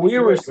think we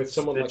were with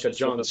someone like a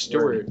John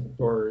Stewart,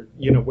 or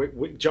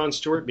John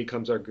Stewart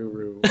becomes our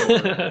guru,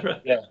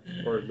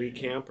 or Lee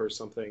Camp or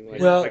something.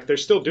 Like they're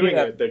still doing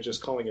it, they're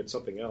just calling it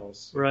something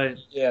else. Right.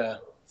 Yeah.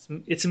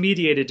 It's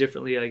mediated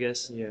differently, I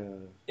guess. Yeah.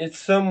 It's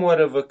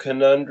somewhat of a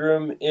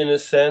conundrum in a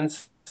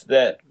sense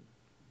that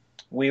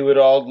we would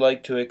all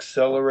like to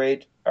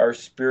accelerate our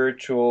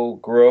spiritual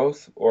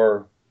growth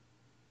or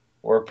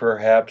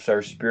perhaps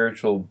our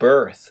spiritual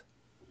birth.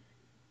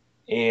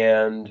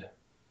 And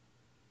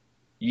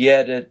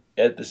yet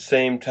at the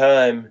same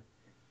time,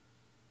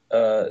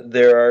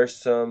 there are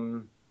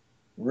some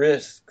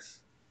risks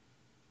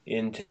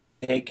in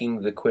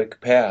taking the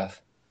quick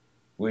path,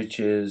 which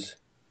is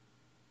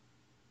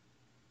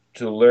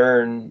to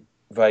learn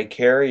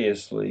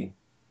vicariously,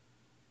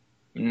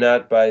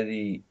 not by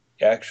the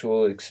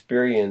actual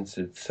experience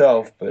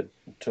itself, but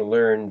to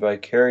learn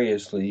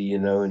vicariously,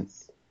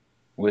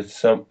 with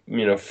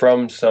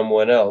from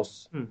someone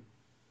else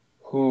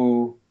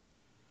who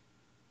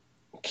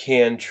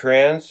can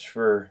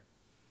transfer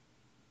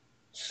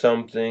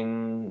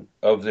something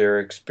of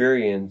their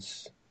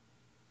experience,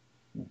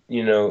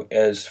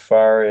 as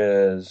far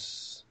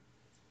as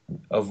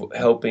of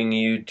helping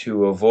you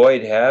to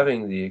avoid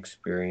having the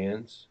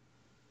experience,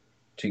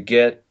 to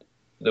get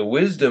the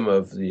wisdom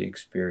of the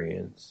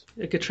experience.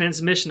 Like a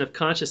transmission of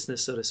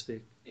consciousness, so to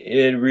speak.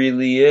 It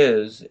really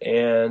is,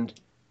 and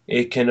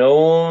it can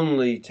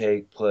only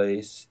take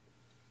place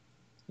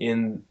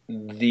in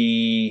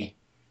the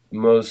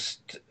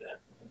most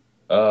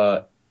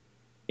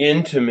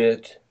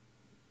intimate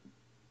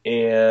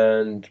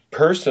and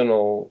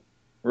personal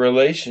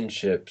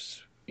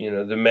relationships.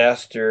 The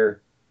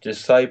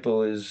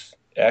master-disciple is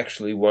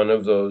actually one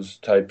of those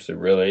types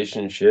of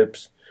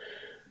relationships.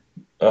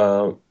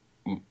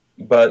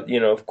 But,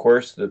 of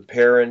course, the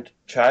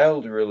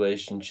parent-child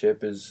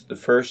relationship is the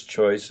first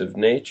choice of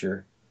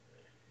nature.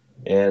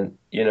 And,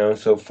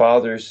 so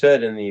Father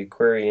said in the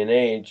Aquarian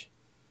Age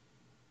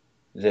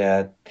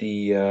that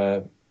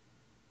the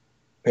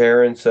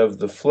parents of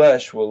the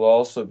flesh will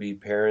also be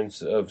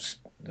parents of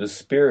the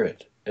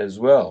spirit as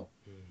well.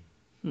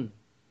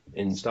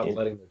 And stop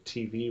letting the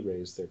TV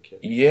raise their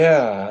kids.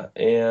 Yeah,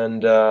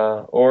 and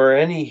or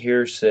any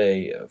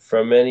hearsay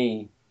from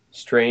any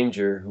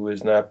stranger who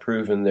has not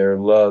proven their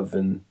love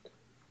and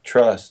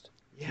trust.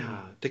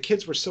 Yeah, the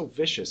kids were so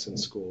vicious in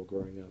school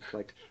growing up.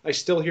 Like, I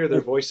still hear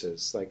their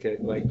voices. Like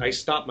I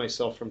stop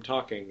myself from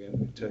talking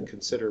and to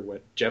consider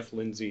what Jeff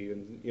Lindsay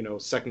in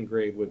second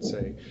grade would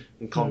say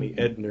and call me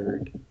Ed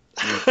Nerd.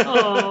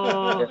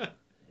 Oh,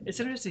 it's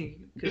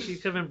interesting because you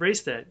kind of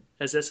embrace that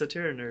as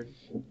esoteric nerd.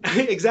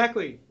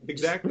 Exactly.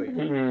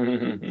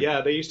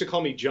 Yeah, they used to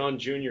call me John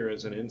Jr.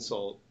 as an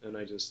insult, and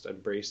I just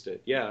embraced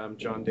it. Yeah, I'm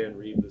John Dan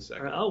Reed II.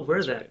 I'll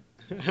wear that.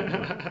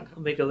 Right.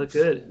 I'll make it look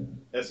good.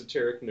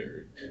 Esoteric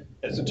nerd.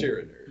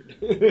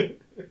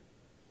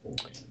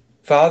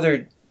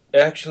 Father,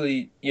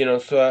 actually,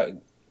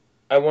 so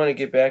I want to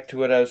get back to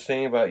what I was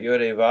saying about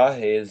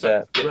Yod-Heh-Vah-Heh, is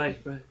that right.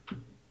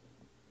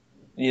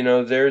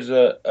 There's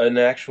an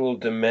actual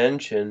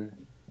dimension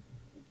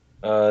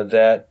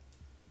that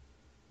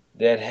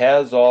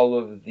has all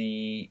of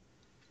the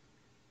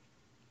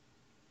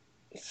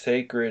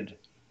sacred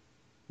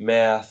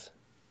math,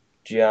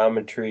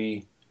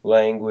 geometry,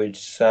 language,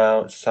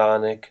 sound,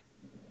 sonic,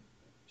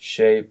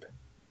 shape.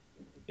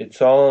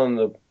 It's all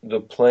on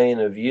the plane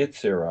of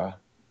Yetzirah.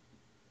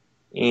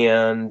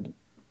 And,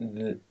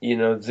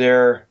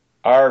 there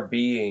are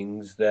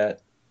beings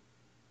that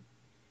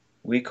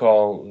we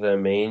call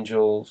them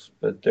angels,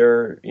 but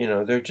they're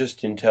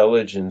just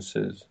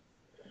intelligences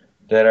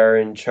that are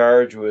in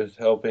charge with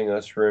helping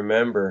us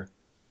remember.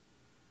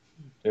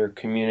 They're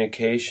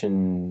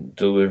communication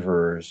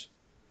deliverers,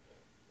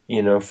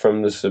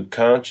 from the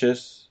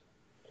subconscious,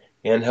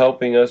 and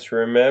helping us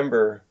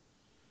remember,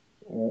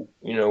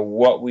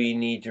 what we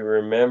need to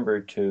remember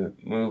to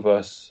move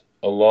us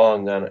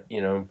along on,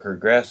 and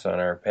progress on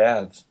our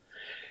paths.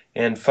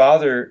 And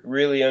Father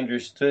really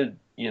understood,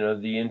 the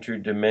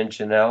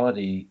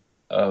interdimensionality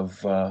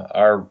of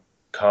our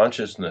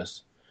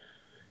consciousness.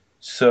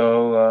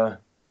 So,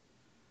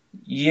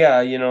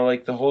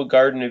 like the whole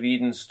Garden of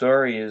Eden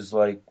story is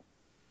like,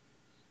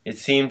 it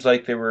seems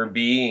like there were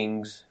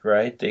beings,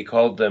 right? They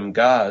called them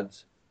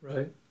gods.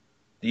 Right.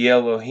 The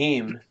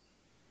Elohim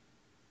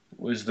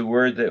was the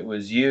word that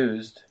was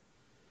used,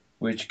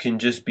 which can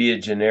just be a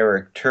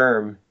generic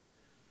term,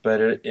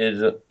 but it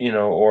is,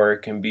 or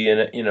it can be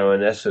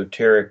an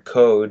esoteric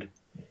code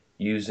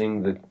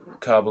using the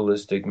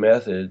Kabbalistic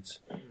methods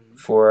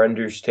for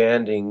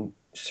understanding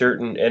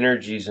certain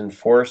energies and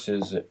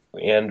forces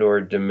and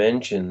or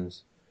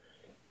dimensions,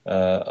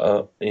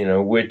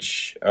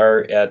 which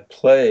are at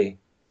play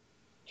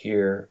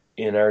here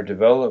in our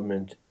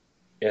development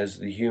as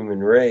the human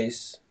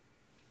race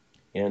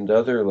and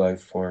other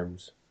life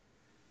forms.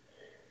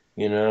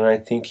 And I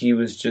think he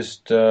was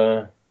just,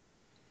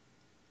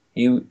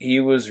 he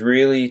was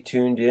really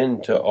tuned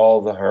in to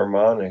all the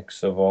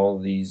harmonics of all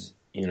these,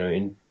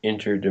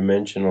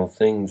 interdimensional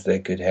things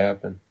that could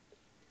happen.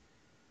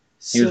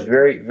 He was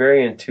very,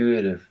 very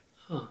intuitive.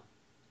 Huh.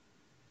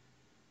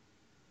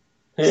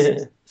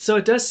 So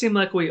it does seem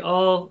like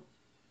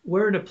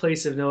we're in a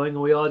place of knowing,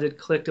 and we all did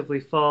collectively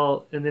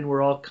fall, and then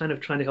we're all kind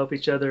of trying to help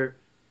each other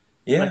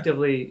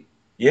collectively.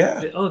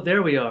 Yeah. Oh,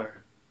 there we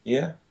are.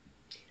 Yeah.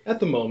 At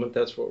the moment,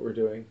 that's what we're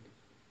doing.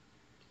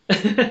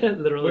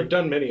 Literally. We've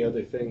done many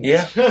other things.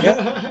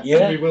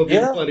 Yeah. We will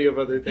do plenty of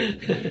other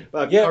things.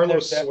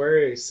 Carlos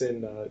Suarez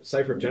in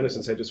Cipher of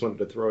Genesis, I just wanted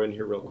to throw in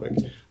here real quick.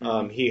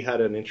 He had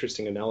an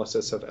interesting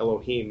analysis of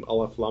Elohim,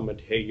 Aleph,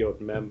 Lamed, He,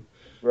 Yod, Mem,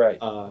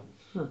 right.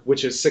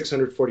 Which is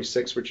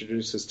 646, which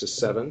reduces to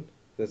 7.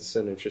 That's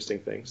an interesting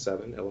thing,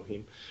 7,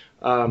 Elohim.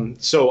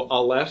 So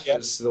Aleph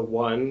is the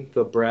one,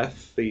 the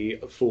breath, the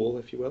fool,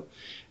 if you will.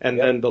 And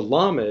then the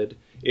Lamed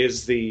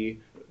is the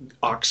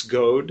ox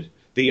goad.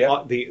 The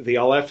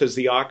Aleph is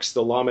the ox,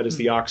 the Lamed is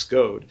the ox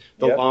goad.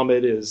 The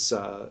Lamed is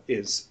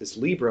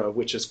Libra,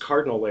 which is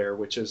cardinal air,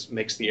 which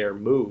makes the air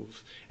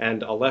move.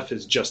 And Aleph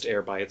is just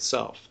air by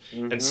itself.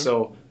 Mm-hmm. And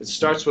so it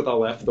starts with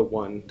Aleph, the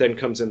 1, then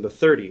comes in the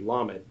 30,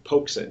 Lamed,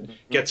 pokes it,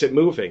 gets it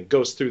moving,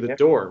 goes through the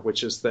door,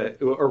 which is the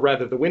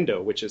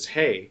window, which is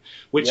He,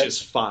 which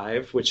is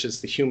 5, which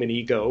is the human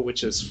ego,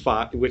 which is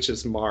 5, which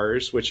is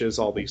Mars, which is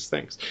all these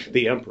things,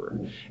 the emperor.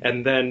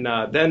 And then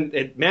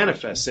it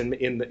manifests in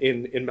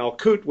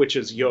Malkut, which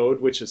is Yod,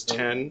 which is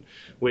 10,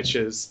 which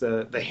is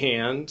the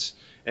hand,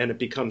 and it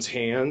becomes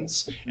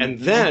hands. And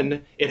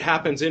then it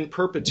happens in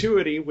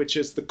perpetuity, which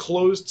is the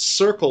closed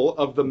circle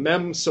of the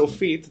Mem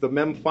Sophit, the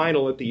Mem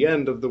final at the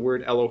end of the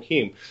word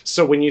Elohim.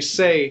 So when you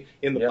say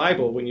in the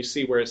Bible, when you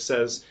see where it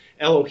says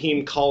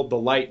Elohim called the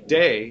light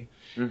day,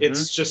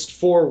 it's just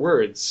 4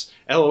 words.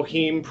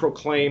 Elohim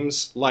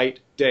proclaims light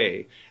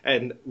day.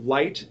 And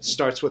light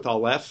starts with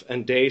Aleph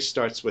and day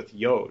starts with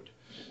Yod.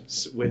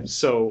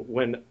 So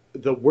when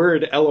the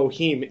word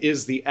Elohim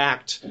is the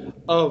act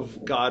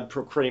of God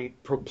proclaiming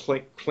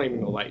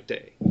the light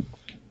day.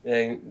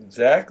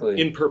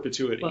 Exactly. In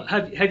perpetuity. Well,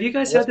 have you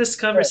guys had this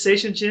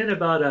conversation, Jen,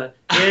 about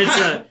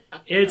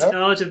Ed's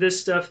knowledge of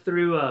this stuff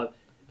through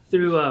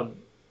what's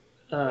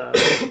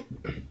the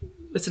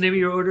name of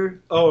your order?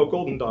 Oh,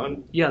 Golden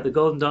Dawn. Yeah, the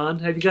Golden Dawn.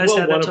 Have you guys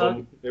had that talk?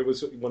 Them. It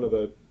was one of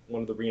the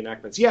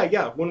reenactments.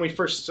 Yeah. When we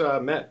first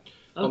met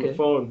on the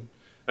phone,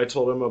 I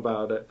told him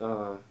about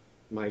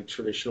my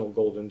traditional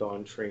Golden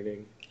Dawn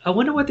training. I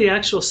wonder what the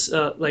actual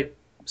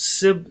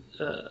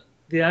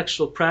the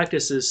actual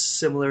practices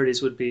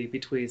similarities would be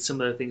between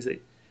some of the things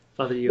that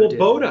Father Yu did.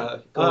 Well,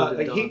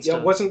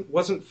 Boda,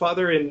 wasn't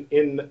Father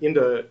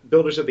into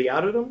Builders of the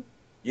Addendum?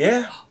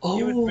 Yeah.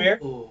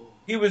 Oh.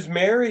 He was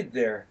married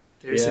there.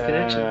 There's a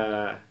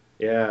connection.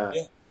 Yeah.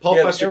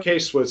 Paul Foster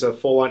Case was a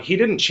full-on. He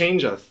didn't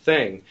change a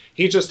thing.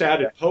 He just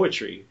added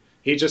poetry.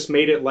 He just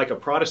made it like a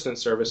Protestant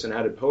service and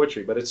added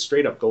poetry, but it's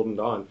straight up Golden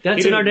Dawn.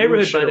 That's in our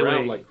neighborhood, by the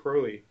way. Like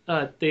Crowley.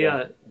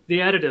 The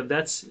Addendum.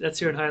 That's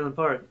here in Highland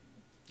Park.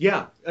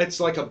 Yeah, it's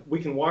like we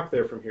can walk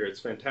there from here.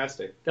 It's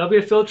fantastic. That'll be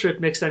a field trip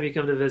next time you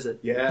come to visit.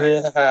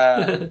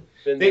 Yeah.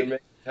 Been there many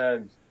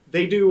times.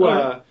 They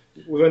do.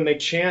 When they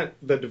chant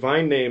the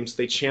divine names,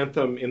 they chant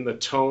them in the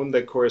tone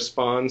that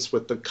corresponds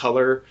with the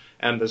color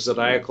and the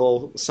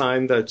zodiacal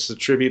sign that's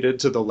attributed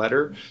to the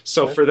letter.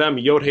 So for them,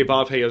 Yod He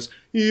Vav He is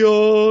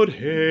Yod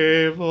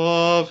Hey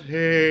Vav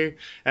Hey.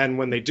 And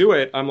when they do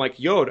it, I'm like,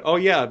 Yod, oh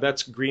yeah,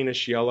 that's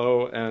greenish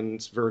yellow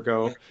and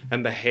Virgo,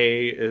 and the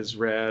Hey is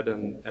red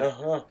and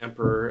Uh-huh.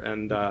 Emperor,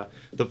 and the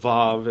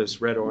Vav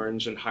is red,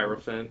 orange, and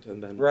Hierophant,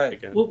 and then Right.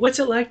 again. Well, what's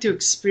it like to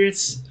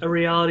experience a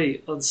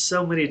reality on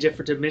so many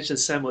different dimensions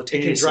It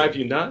simultaneously? can drive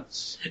you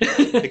nuts.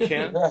 It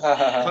can.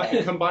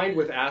 Combined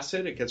with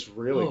acid, it gets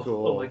really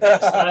cool. Oh my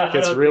gosh. I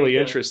It's don't really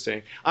think,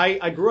 interesting.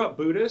 I grew up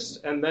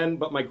Buddhist,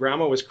 but my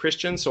grandma was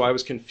Christian, so I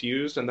was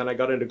confused, and then I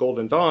got into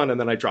Golden Dawn, and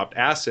then I dropped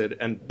acid,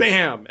 and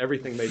bam,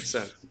 everything made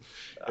sense.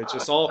 It's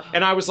just all,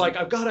 and I was like,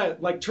 I've got to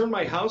like turn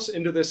my house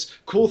into this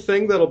cool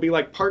thing that'll be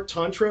like part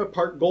Tantra,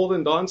 part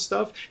Golden Dawn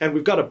stuff, and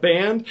we've got a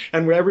band,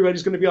 and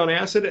everybody's going to be on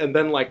acid, and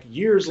then like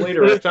years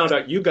later, I found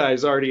out you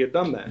guys already had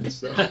done that.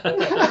 So.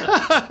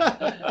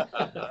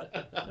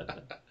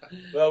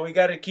 Well, we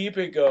got to keep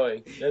it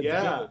going. That's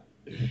Yeah,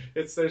 good.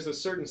 there's a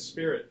certain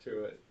spirit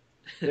to it,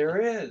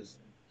 There is.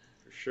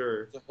 for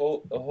sure. It's a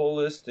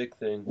holistic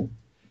thing.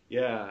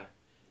 Yeah.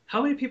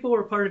 How many people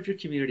were part of your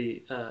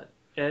community,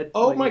 Ed?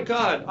 Oh my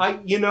God!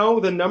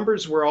 The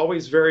numbers were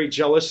always very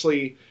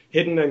jealously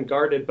hidden and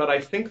guarded, but I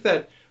think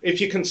that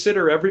if you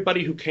consider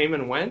everybody who came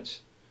and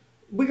went,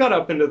 we got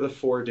up into the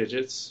 4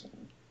 digits.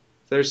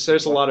 There's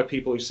a lot of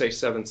people who say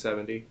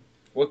 770.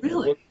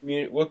 Really?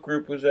 What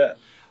group was that?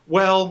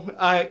 Well,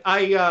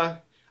 I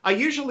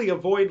usually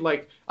avoid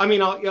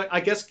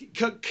I guess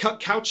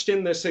couched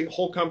in this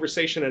whole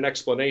conversation and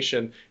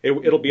explanation,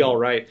 it'll be all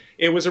right.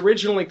 It was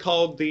originally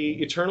called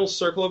the Eternal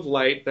Circle of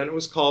Light, then it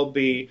was called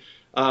the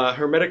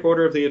Hermetic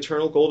Order of the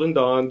Eternal Golden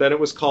Dawn, then it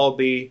was called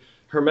the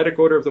Hermetic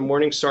Order of the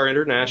Morning Star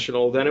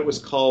International, then it was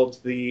called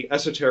the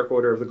Esoteric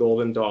Order of the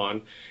Golden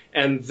Dawn,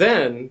 and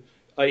then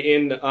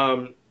in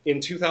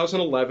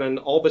 2011,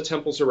 all the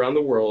temples around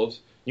the world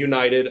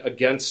united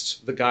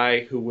against the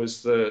guy who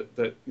was the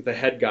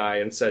head guy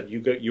and said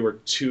you were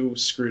too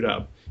screwed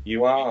up.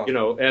 Wow.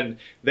 And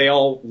they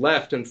all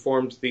left and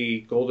formed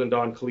the Golden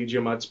Dawn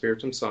Collegium ad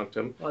Spiritum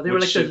Sanctum. Oh, they were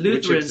like the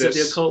Lutherans of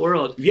the occult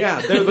world. Yeah,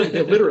 they're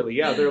literally,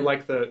 yeah, they're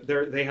like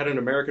they had an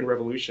American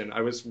Revolution.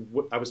 I was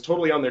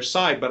totally on their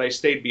side, but I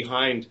stayed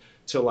behind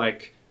to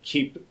like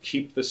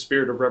keep the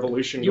spirit of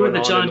revolution You were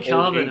going the on John in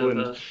Calvin old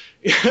of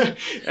England.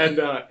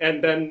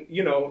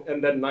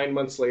 And then 9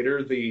 months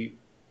later, the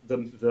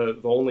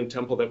only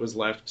temple that was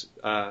left,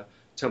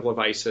 Temple of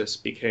Isis,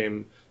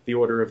 became the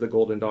Order of the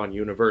Golden Dawn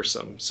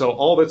Universum. So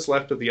all that's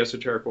left of the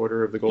Esoteric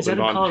Order of the Golden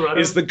Dawn Colorado?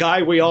 is the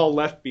guy we all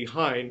left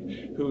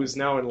behind, who is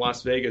now in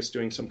Las Vegas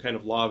doing some kind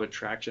of law of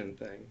attraction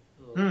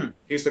thing.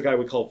 He's the guy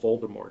we call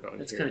Voldemort on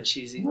That's here. kind of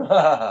cheesy.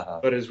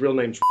 But his real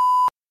name's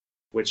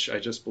which I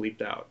just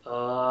bleeped out.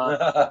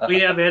 We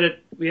have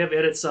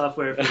edit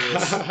software for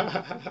this.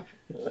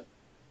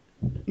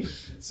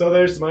 So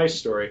there's my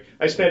story.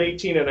 I spent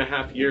 18 and a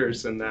half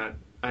years in that,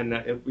 and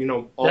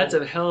That's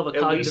a hell of a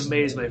cognitive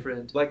maze, my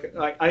friend. Like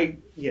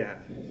yeah.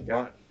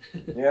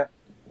 Yeah.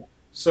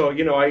 So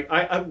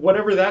I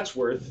whatever that's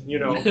worth,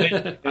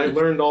 I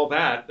learned all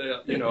that,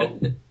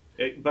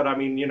 but I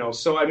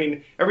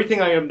mean,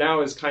 everything I am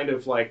now is kind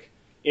of like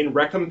in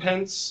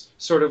recompense,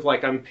 sort of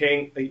like I'm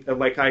paying,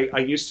 like I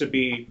used to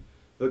be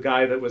the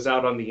guy that was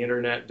out on the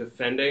internet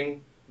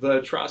defending the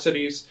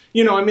atrocities.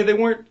 They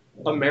weren't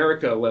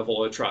America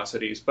level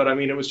atrocities, but I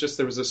mean, it was just,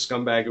 there was a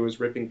scumbag who was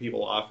ripping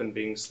people off and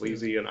being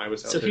sleazy, and I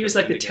was out So there he was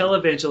like the defending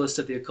him. televangelist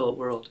of the occult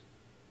world.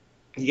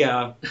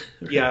 Yeah.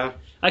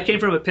 I came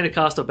from a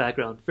Pentecostal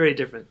background, very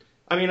different.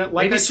 I mean, like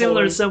Maybe I similar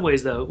told in him, some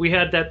ways, though. We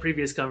had that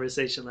previous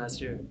conversation last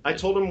year. I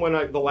told him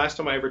the last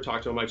time I ever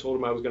talked to him, I told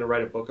him I was going to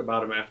write a book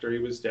about him after he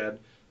was dead,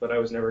 but I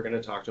was never going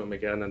to talk to him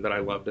again, and that I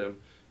loved him,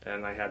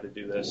 and I had to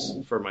do this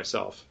for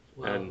myself,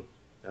 and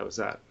that was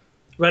that.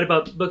 Write a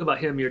book about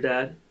him, your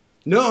dad.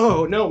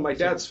 No, my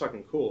dad's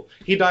fucking cool.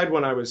 He died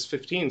when I was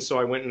 15, so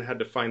I went and had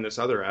to find this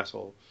other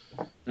asshole.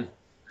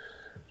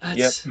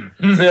 That's, Yep.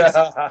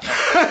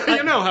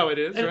 You know how it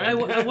is, right?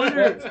 I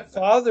wonder. That's a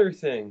father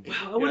thing.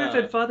 I wonder if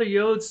at Father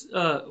Yode's,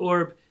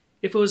 or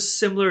if it was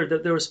similar,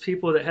 that there was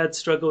people that had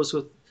struggles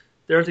with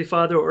their earthly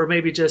father, or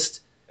maybe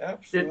just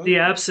the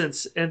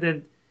absence, and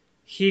then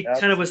he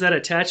kind of was that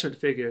attachment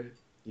figure.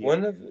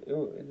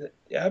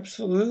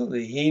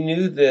 Absolutely, he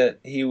knew that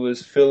he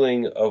was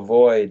filling a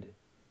void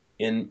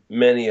in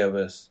many of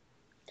us,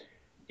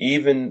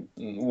 even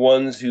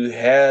ones who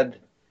had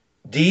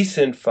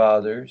decent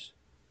fathers.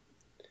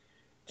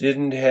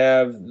 Didn't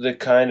have the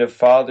kind of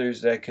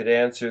fathers that could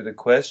answer the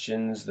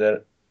questions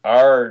that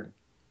our,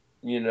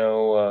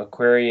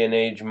 Aquarian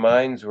age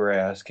minds were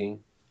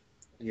asking.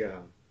 Yeah.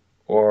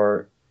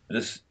 Or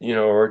this,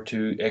 or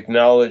to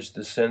acknowledge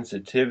the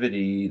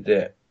sensitivity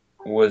that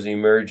was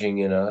emerging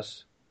in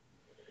us.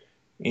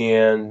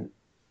 And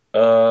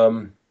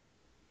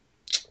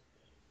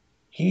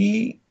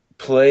he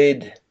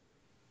played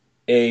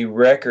a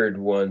record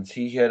once.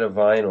 He had a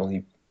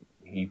vinyl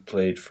he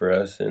played for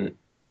us, and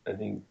I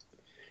think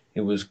it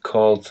was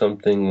called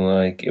something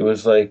like, it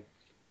was a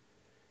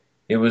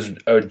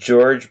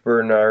George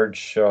Bernard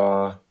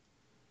Shaw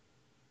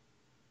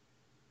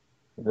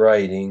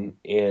writing,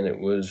 and it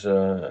was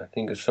I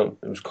think it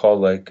was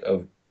called like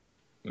a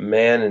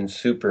Man and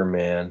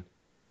Superman,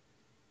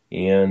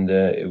 and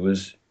it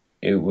was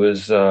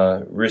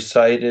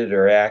recited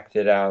or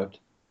acted out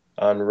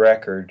on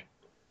record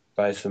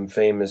by some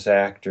famous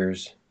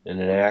actors and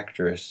an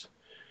actress,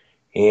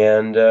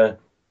 and it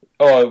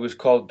was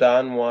called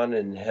Don Juan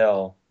in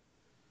Hell,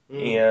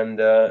 and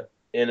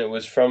it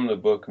was from the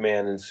book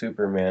Man and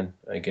Superman,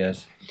 I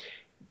guess.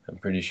 I'm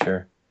pretty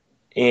sure,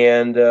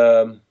 and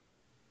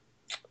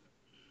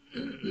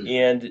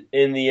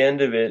in the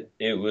end of it,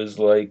 it was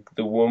like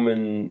the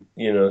woman,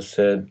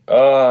 said,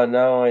 "Oh,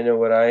 now I know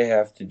what I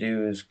have to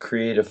do is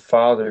create a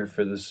father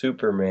for the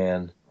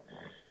Superman."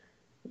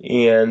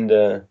 And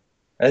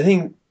I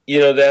think,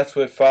 that's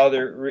what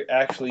Father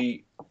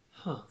actually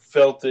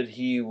felt that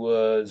he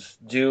was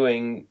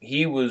doing.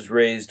 He was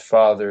raised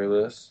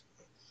fatherless.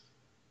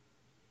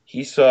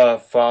 He saw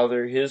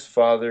his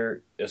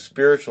father, a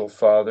spiritual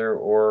father,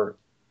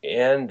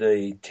 and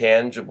a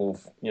tangible,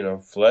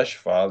 flesh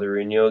father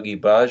in Yogi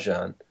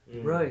Bhajan.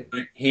 Right.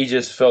 He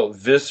just felt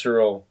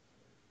visceral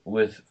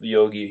with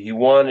Yogi. He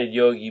wanted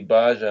Yogi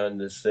Bhajan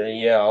to say,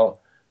 "Yeah,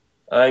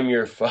 I'm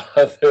your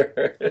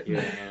father."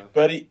 Yeah.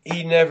 But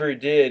he never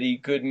did. He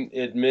couldn't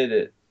admit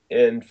it.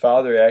 And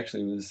Father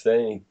actually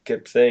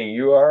kept saying,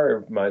 "You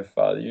are my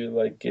father. You're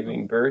like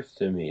giving birth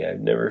to me.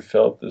 I've never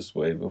felt this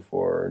way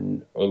before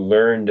or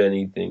learned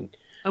anything."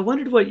 I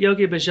wondered what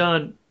Yogi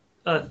Bhajan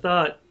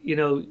thought,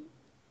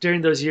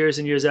 during those years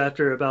and years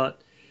after about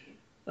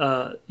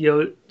Father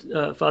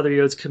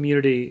Yode's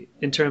community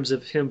in terms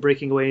of him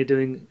breaking away and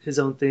doing his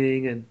own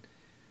thing, and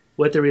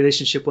what the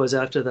relationship was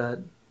after that.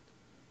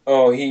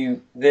 Oh, he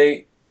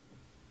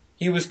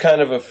was kind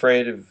of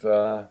afraid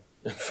of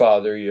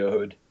Father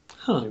Yod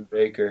and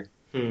Baker.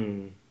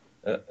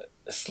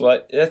 That's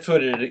what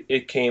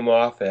it came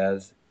off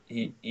as.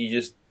 He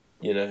just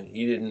he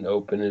didn't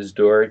open his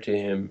door to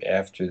him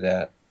after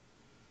that,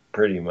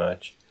 pretty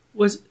much.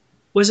 Was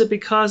it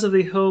because of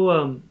the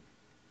whole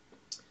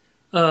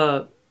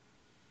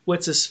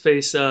what's his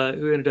face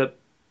who ended up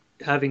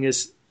having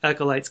his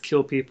acolytes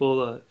kill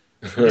people?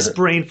 Just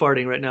brain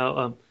farting right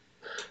now.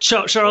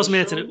 Charles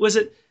Manson. Was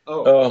it?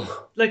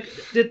 Oh, like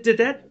did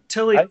that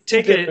totally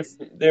take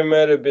there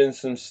might have been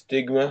some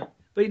stigma.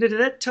 But did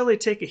that totally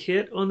take a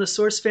hit on the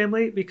Source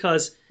family?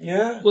 Because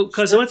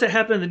because once it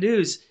happened in the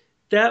news,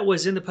 that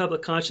was in the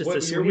public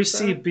consciousness. When you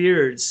see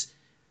beards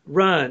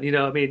run,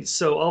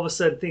 so all of a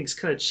sudden things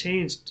kind of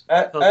changed.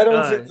 I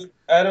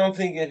don't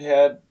think it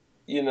had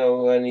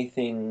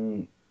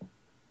anything.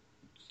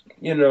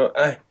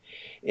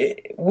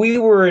 We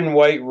were in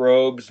white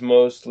robes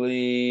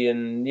mostly,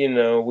 and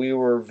we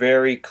were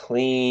very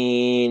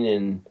clean,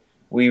 and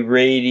we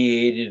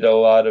radiated a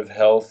lot of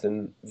health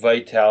and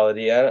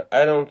vitality.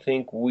 I don't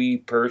think we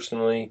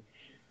personally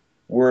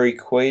were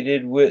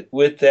equated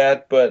with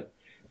that, but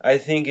I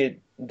think it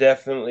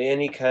definitely,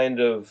 any kind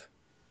of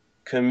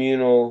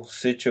communal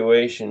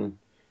situation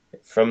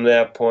from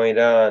that point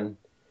on,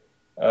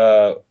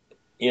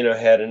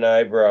 had an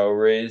eyebrow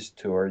raised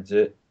towards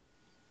it.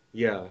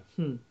 Yeah.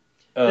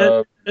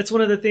 That's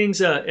one of the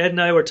things Ed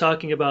and I were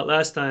talking about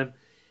last time.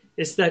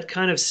 It's that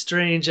kind of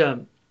strange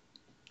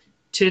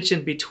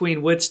tension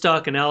between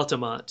Woodstock and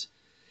Altamont,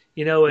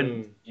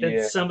 and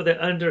some of the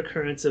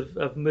undercurrents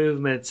of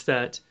movements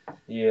that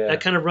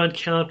kind of run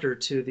counter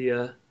to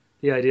the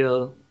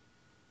ideal.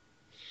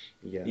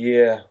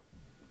 Yeah.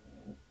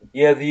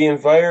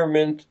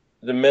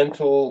 The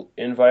mental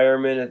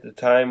environment at the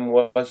time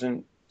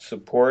wasn't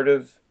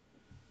supportive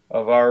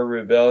of our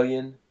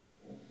rebellion.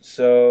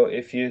 So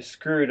if you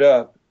screwed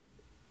up,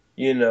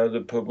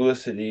 the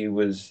publicity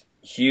was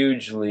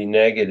hugely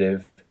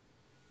negative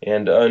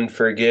and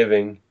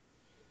unforgiving.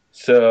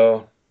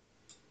 So,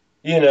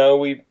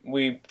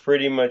 we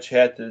pretty much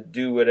had to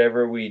do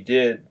whatever we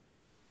did,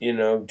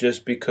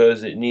 just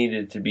because it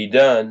needed to be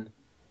done,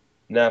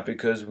 not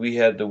because we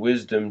had the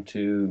wisdom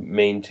to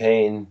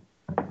maintain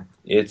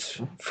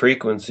its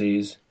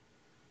frequencies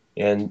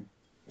and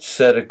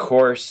set a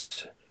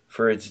course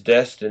for its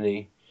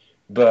destiny.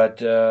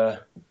 But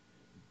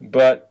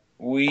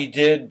we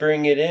did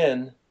bring it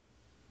in,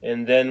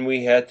 and then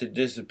we had to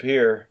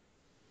disappear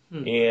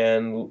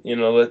and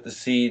let the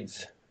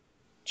seeds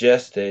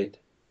gestate,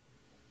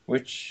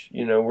 which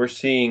we're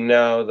seeing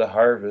now the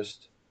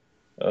harvest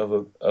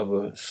of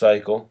a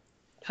cycle.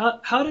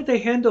 How did they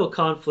handle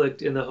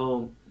conflict in the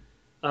home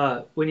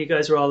when you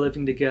guys were all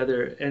living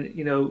together? And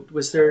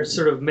was there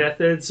sort of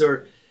methods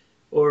or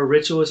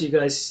rituals you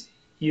guys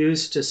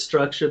used to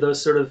structure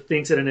those sort of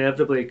things that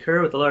inevitably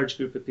occur with a large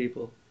group of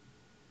people?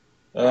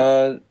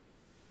 There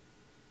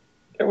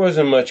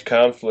wasn't much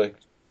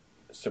conflict,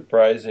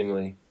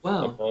 surprisingly,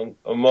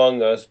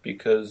 among us,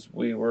 because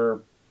we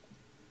were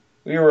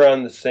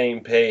on the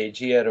same page.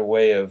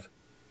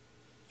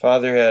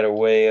 Father had a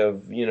way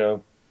of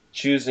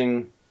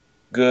choosing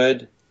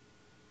good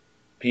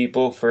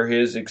people for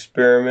his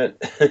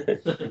experiment,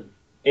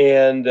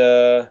 and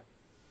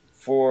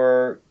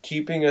for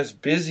keeping us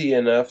busy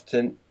enough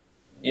to,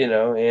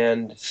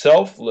 and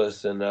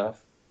selfless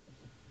enough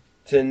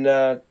to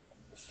not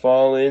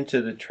fall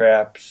into the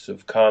traps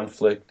of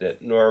conflict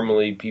that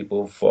normally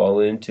people fall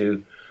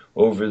into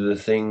over the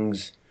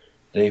things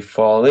they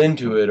fall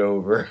into it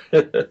over.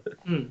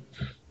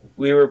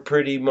 We were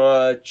pretty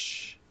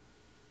much,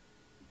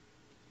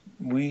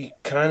 we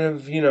kind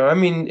of, I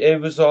mean, it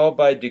was all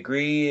by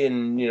degree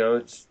and,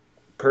 it's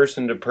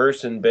person to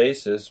person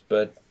basis,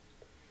 but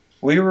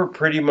we were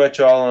pretty much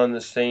all on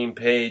the same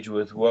page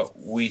with what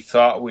we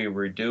thought we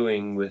were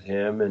doing with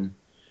him,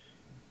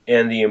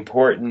 and the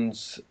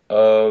importance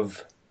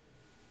of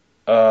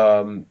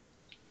the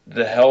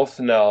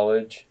health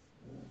knowledge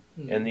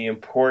and the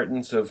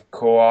importance of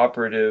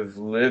cooperative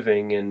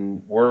living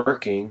and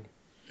working.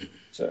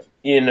 So,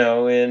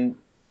 and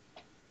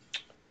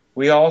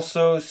we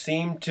also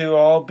seem to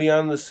all be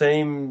on the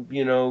same,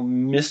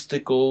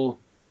 mystical,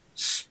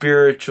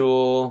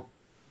 spiritual.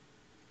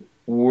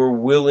 We're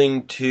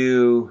willing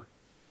to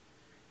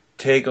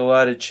take a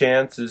lot of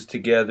chances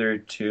together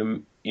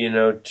to,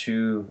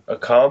 to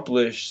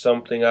accomplish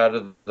something out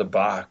of the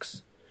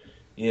box,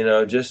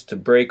 just to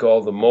break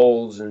all the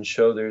molds and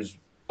show there's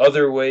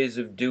other ways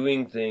of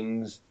doing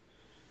things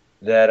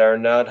that are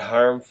not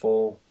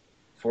harmful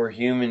for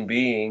human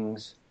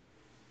beings,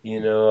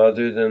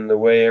 other than the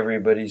way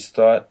everybody's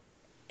thought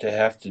to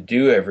have to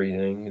do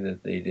everything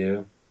that they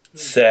do.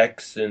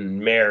 Sex and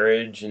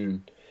marriage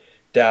and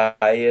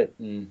diet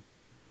and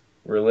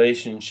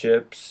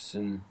relationships,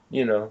 and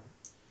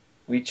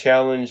we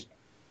challenged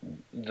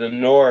the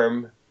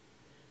norm.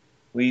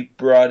 We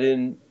brought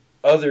in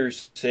other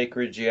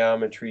sacred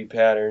geometry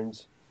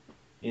patterns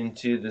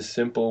into the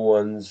simple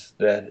ones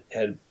that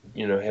had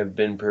have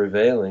been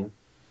prevailing,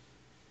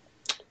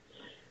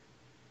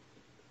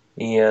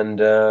 and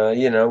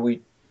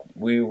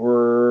we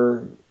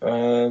were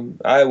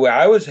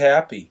I was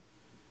happy,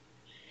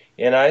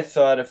 and I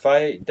thought, if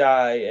I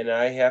die and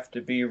I have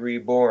to be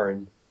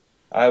reborn,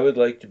 I would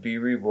like to be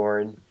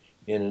reborn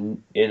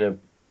in a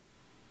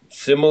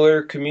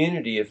similar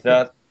community, if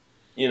not,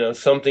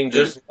 something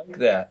just like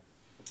that.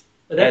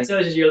 But that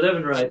tells you you're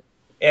living right.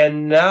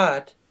 And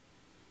not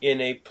in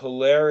a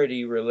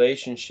polarity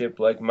relationship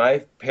like my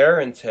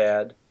parents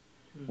had,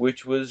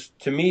 which was,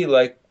 to me,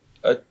 like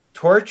a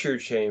torture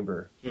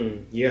chamber.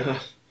 Yeah,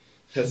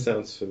 that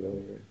sounds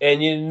familiar.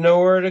 And you didn't know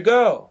where to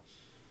go.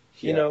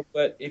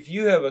 But if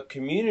you have a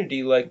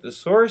community like the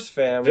Source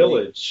family,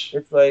 village,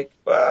 it's like,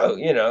 wow,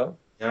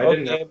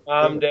 okay,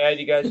 Mom, Dad,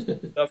 you guys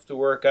have stuff to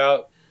work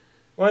out.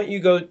 Why don't you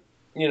go,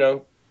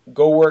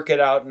 go work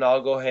it out, and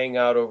I'll go hang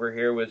out over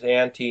here with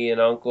Auntie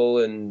and Uncle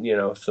and,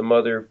 some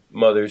other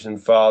mothers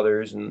and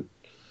fathers, and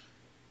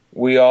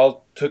we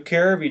all took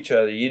care of each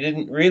other. You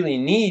didn't really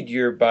need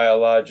your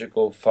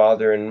biological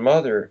father and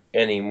mother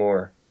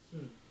anymore.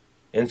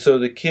 And so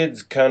the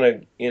kids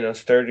kind of,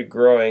 started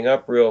growing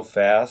up real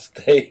fast.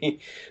 They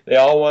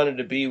all wanted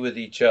to be with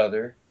each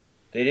other.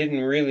 They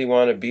didn't really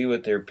want to be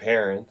with their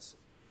parents.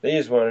 They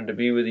just wanted to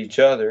be with each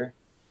other.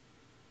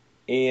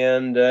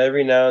 And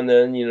every now and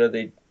then,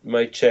 they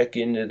might check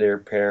into their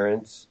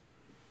parents,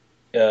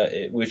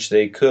 which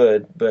they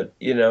could. But,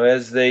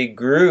 as they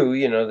grew,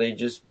 they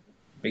just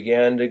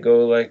began to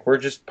go like, we're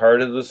just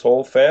part of this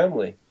whole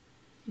family.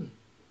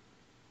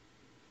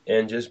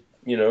 And just,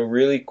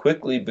 really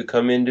quickly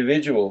become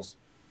individuals.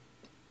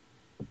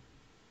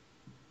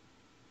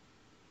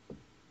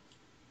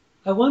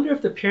 I wonder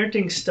if the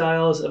parenting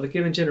styles of a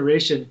given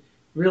generation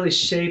really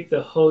shape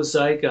the whole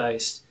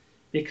zeitgeist,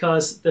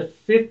 because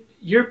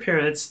your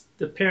parents,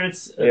 the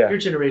parents of your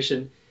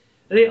generation,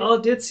 they all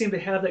did seem to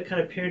have that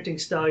kind of parenting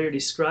style you're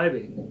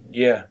describing.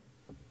 Yeah.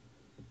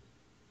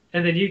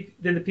 And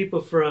then the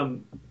people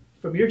from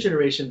your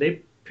generation,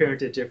 they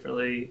parented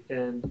differently,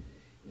 and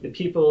the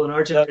people in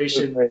our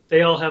generation,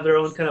 they all have their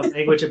own kind of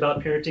language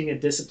about parenting and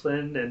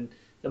discipline and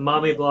the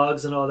mommy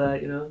blogs and all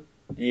that,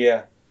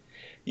 Yeah.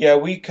 Yeah,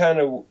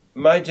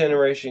 my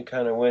generation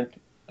kind of went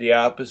the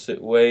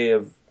opposite way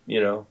of,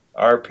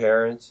 our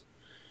parents,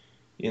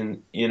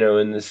 in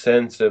the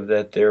sense of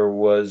that there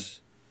was,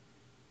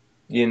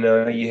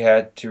 you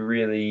had to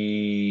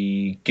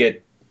really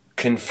get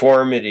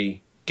conformed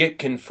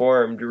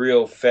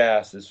real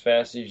fast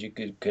as you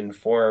could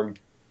conform,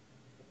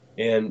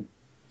 and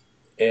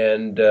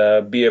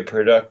be a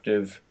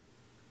productive,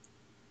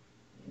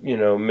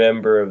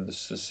 member of the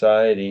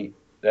society.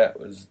 That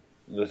was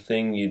the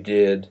thing you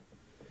did.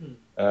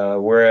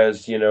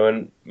 Whereas,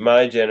 in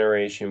my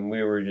generation,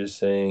 we were just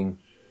saying,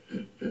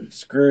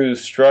 screw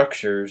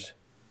structures.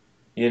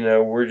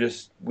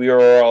 We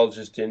are all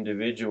just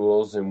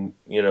individuals, and,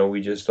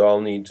 we just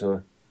all need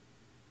to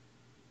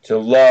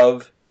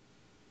love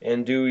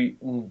and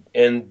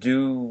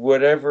do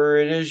whatever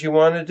it is you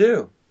want to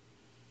do.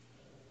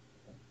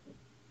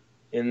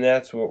 And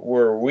that's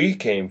where we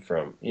came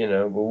from,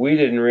 but we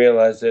didn't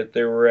realize that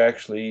there were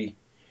actually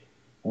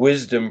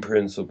wisdom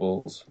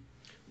principles.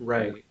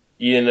 Right.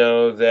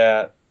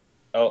 That,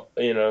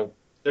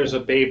 there's a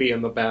baby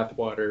in the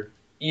bathwater.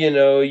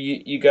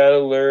 You got to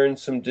learn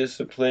some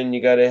discipline.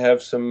 You got to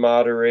have some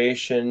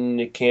moderation.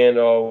 You can't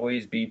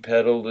always be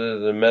pedal to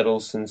the metal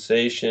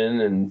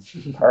sensation and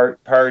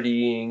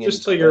partying.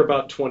 Just till you're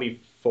about 25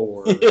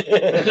 4.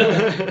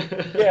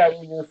 Yeah,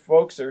 when your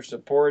folks are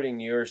supporting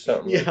you or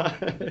something.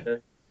 Yeah.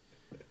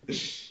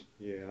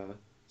 Yeah.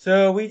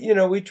 So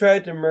we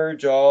tried to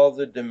merge all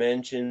the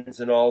dimensions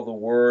and all the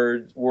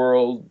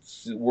worldly,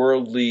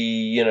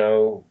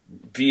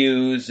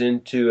 views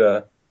into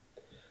a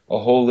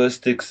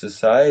holistic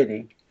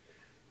society.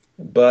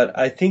 But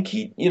I think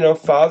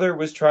Father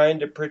was trying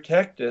to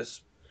protect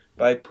us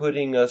by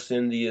putting us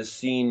in the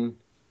Essene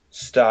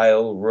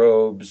style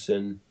robes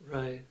and,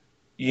 Right.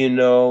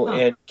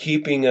 and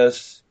keeping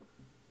us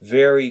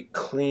very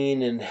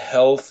clean and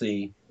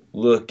healthy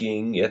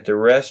looking at the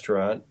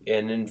restaurant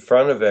and in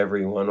front of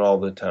everyone all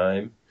the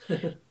time.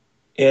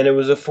 And it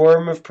was a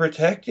form of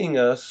protecting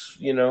us,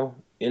 in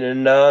a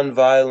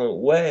non-violent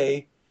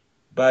way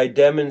by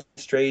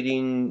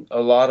demonstrating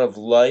a lot of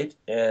light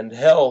and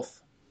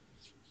health.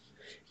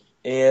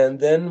 And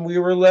then we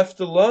were left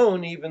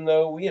alone, even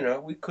though,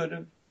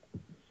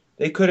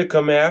 they could have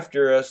come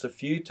after us a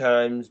few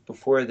times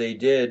before they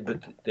did,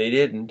 but they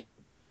didn't.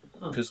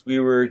 Because we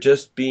were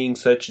just being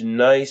such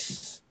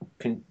nice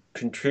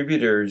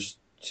contributors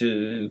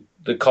to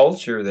the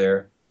culture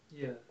there.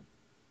 Yeah.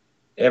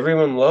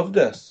 Everyone loved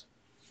us.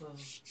 Wow.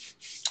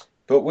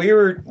 But we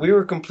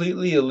were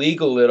completely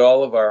illegal at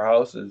all of our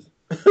houses.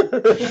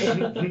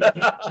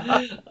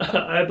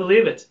 I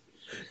believe it.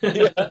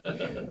 Yeah.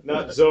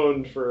 Not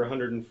zoned for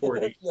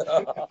 140.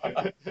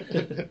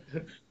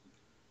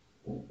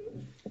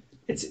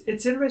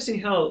 It's interesting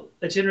how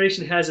a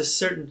generation has a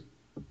certain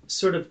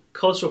sort of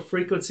cultural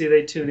frequency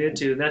they tune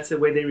into, and that's the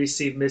way they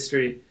receive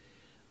mystery.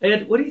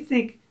 And what do you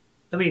think?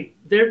 I mean,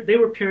 they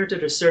were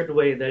parented a certain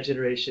way in that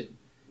generation,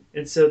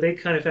 and so they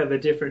kind of have a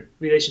different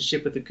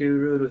relationship with the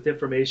guru and with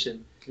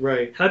information.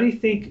 Right. How do you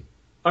think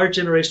our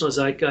generational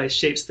zeitgeist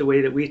shapes the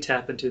way that we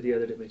tap into the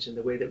other dimension,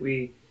 the way that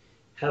we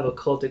have a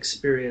cult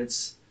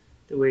experience,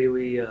 the way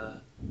we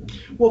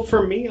well,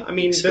 for me, I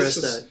mean, express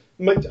this is.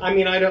 that? I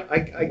mean, I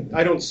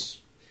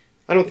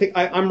don't think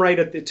I'm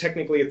right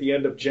technically at the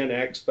end of Gen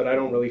X, but I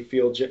don't really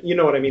feel you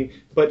know what I mean.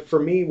 But for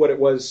me, what it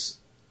was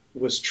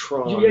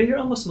Tron. Yeah, you're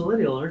almost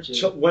millennial, aren't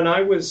you? When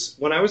I was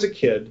a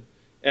kid,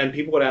 and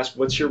people would ask,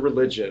 "What's your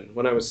religion?"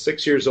 When I was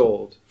 6 years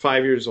old,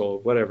 5 years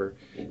old, whatever,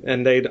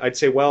 and I'd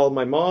say, "Well,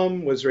 my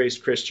mom was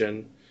raised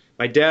Christian,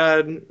 my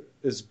dad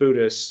is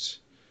Buddhist,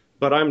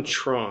 but I'm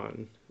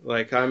Tron.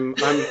 Like I'm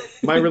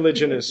my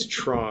religion is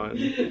Tron."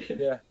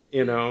 Yeah.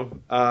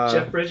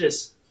 Jeff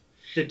Bridges,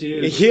 the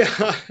dude.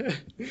 Yeah.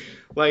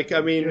 Like,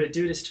 I mean, You're a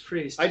dudist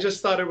priest. I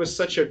just thought it was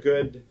such a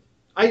good.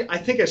 I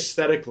think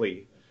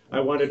aesthetically, I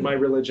wanted my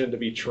religion to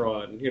be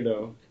Tron,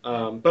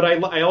 But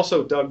I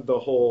also dug the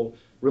whole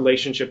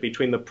relationship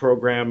between the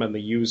program and the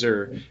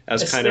user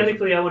as kind of.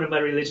 Aesthetically, I wanted my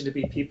religion to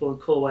be people in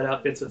cool white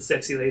outfits with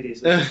sexy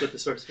ladies, which is what the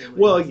Source family.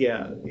 Well, is.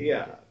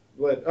 yeah.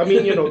 But I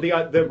mean,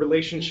 the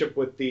relationship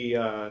with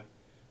the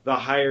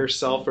higher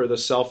self or the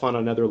self on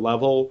another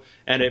level,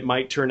 and it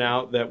might turn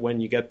out that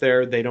when you get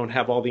there, they don't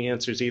have all the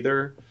answers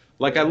either.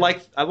 Like I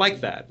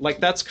like that. Like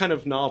that's kind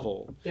of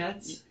novel.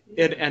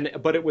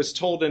 But it was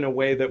told in a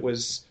way that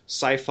was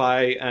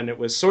sci-fi, and it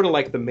was sort of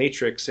like the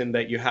Matrix in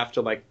that you have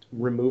to like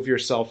remove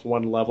yourself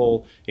one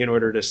level in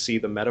order to see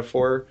the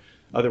metaphor.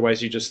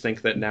 Otherwise, you just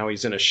think that now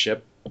he's in a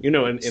ship, in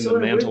the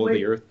mantle of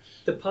the earth.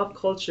 The pop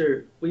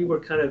culture we were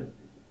kind of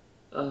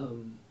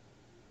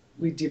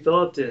we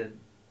developed in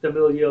the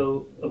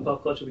milieu of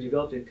pop culture we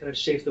developed in kind of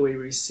shaped the way we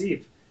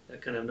receive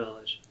that kind of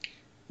knowledge.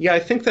 Yeah, I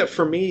think that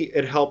for me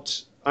it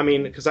helped. I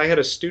mean, because I had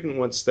a student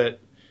once that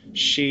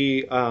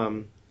she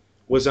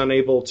was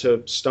unable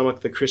to stomach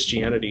the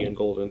Christianity in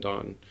Golden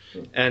Dawn.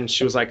 And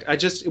she was like,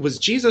 was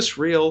Jesus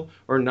real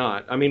or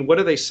not? I mean, what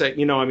do they say?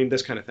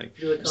 This kind of thing.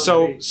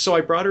 So I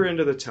brought her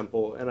into the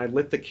temple and I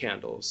lit the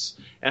candles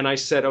and I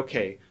said,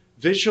 okay,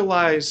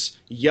 visualize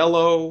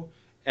yellow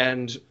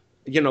and,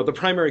 the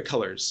primary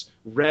colors,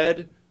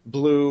 red,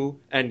 blue,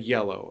 and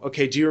yellow.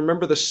 Okay, do you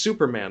remember the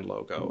Superman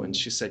logo? And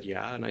she said,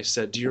 yeah. And I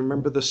said, do you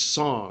remember the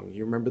song?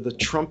 You remember the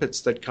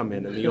trumpets that come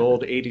in the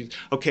old 80s?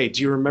 Okay,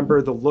 do you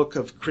remember the look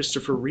of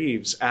Christopher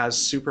Reeves as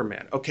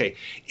Superman? Okay,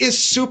 is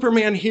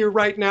Superman here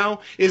right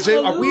now? Is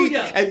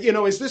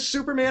this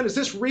Superman? Is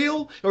this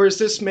real or is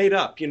this made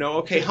up?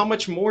 Okay, how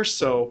much more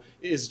so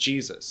is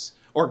Jesus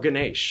or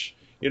Ganesh?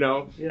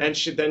 Yeah. And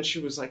she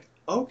was like,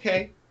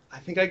 okay, I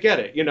think I get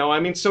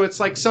it. So it's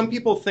like some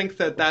people think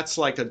that that's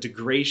like a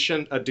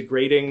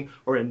degrading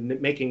or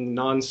making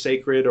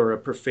non-sacred or a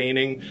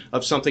profaning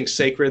of something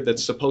sacred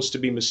that's supposed to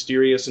be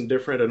mysterious and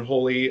different and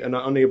holy and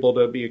unable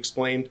to be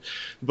explained.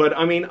 But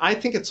I mean, I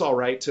think it's all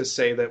right to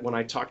say that when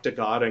I talk to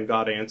God and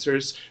God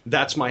answers,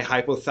 that's my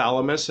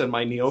hypothalamus and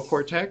my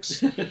neocortex,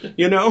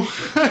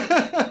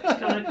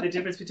 Kind of like the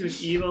difference between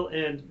evil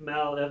and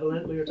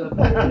malevolent we were talking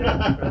about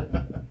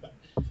earlier,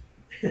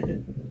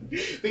 right?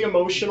 The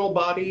emotional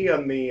body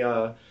and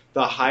the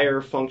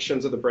higher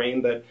functions of the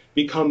brain that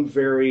become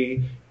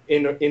very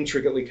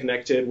intricately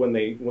connected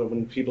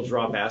when people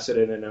drop acid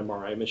in an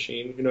MRI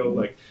machine.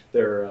 Like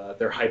their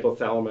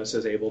hypothalamus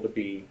is able to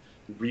be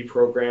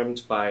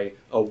reprogrammed by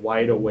a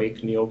wide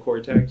awake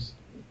neocortex.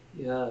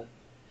 Yeah.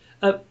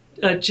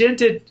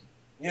 Jen,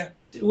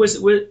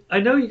 I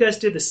know you guys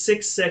did the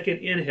 6-second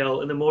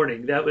inhale in the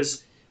morning. That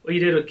was what you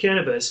did with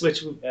cannabis,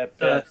 At uh,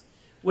 best.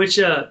 which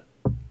for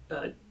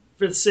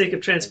the sake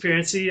of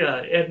transparency,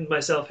 Ed and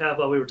myself have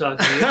while we were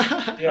talking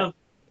to you. Yeah.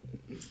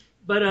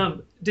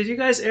 But did you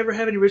guys ever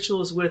have any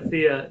rituals with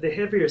the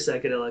heavier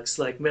psychedelics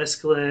like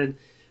mescaline,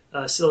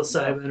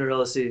 psilocybin, or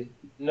LSD?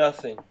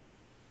 Nothing.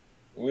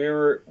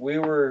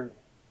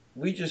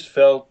 We just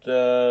felt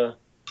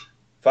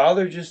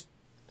Father just,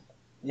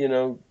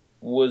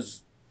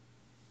 was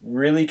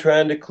really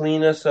trying to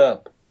clean us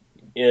up,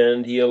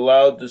 and he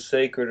allowed the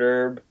sacred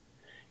herb.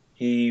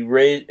 He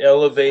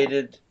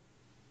elevated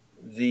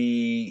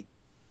the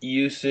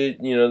usage,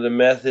 the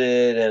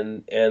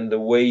method and the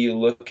way you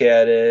look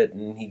at it,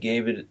 and he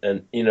gave it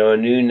a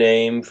new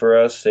name for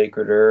us,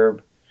 sacred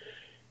herb.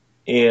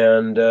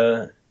 And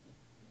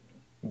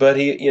but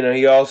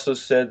he also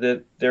said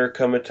that there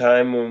come a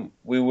time when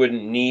we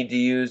wouldn't need to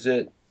use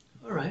it,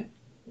 All right.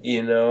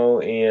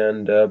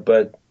 and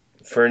but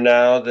for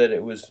now that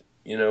it was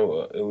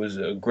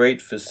a great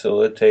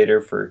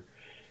facilitator for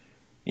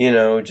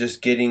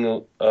just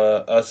getting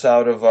us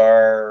out of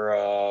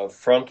our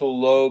frontal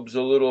lobes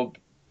a little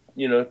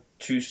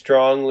too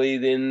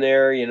strongly in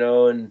there,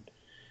 and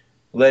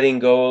letting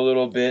go a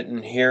little bit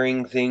and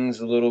hearing things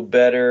a little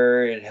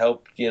better. It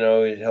helped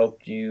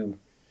you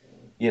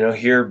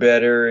hear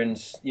better, and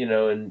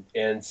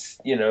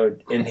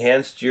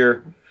enhanced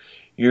your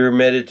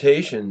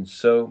meditations.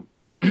 So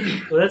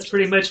Well, that's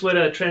pretty much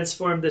what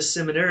transformed this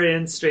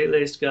seminarian,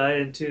 straight-laced guy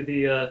into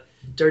the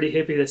dirty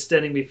hippie that's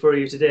standing before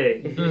you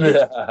today.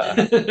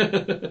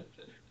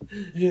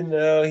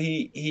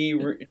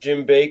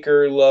 Jim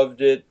Baker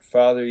loved it.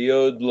 Father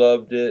Yod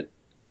loved it.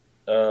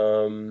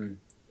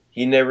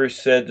 He never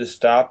said to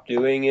stop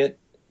doing it,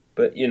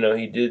 but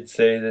he did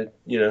say that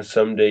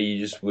someday you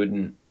just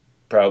wouldn't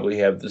probably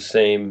have the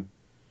same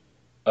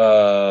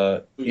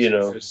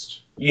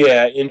Interest.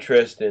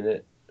 interest in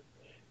it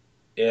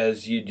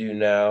as you do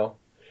now.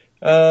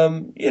 But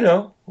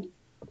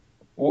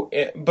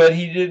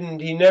he didn't.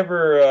 He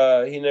never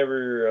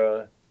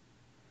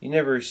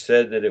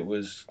said that it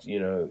was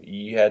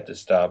you had to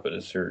stop at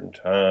a certain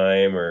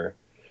time, or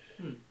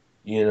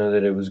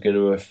that it was going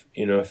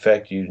to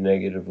affect you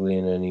negatively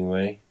in any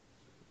way.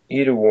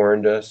 He'd have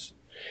warned us.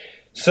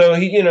 So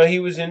he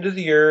was into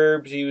the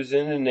herbs. He was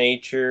into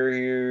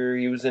nature.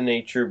 He was a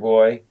nature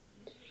boy.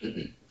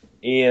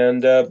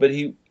 And but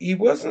he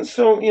wasn't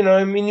so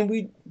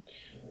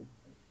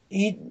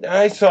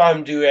I saw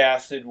him do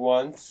acid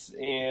once,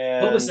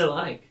 and What was it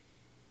like?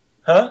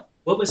 huh?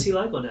 What was he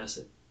like on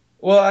acid?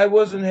 Well, I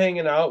wasn't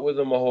hanging out with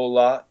him a whole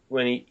lot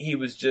when he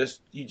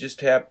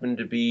just happened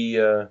to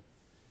be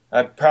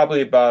I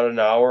probably about an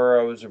hour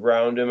I was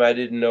around him. I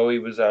didn't know he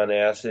was on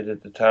acid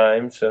at the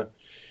time, so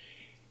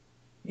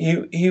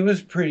he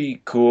was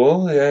pretty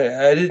cool.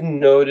 I didn't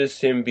notice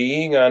him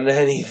being on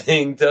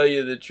anything, tell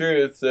you the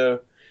truth.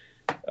 So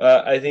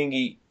I think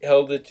he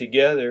held it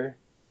together,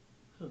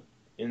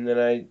 and then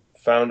I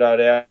found out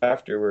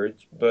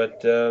afterwards.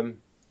 But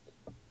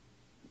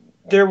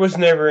there was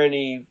never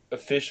any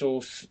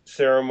official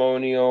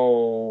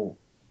ceremonial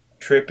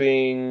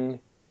tripping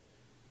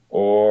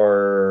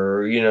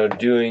or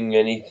doing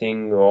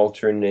anything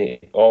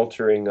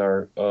altering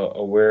our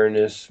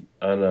awareness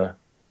on a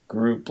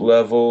group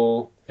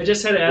level. I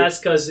just had to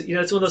ask because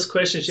it's one of those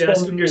questions you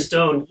ask when you're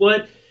stoned.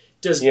 What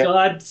does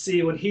God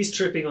see when he's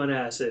tripping on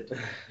acid?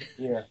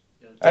 Yeah,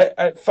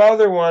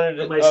 Father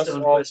wanted My us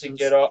stone all questions.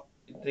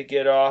 to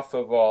get off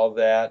of all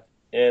that,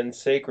 and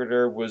sacred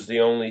herb was the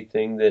only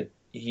thing that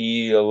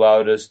he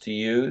allowed us to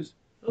use.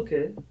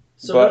 Okay,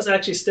 so But- it was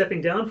actually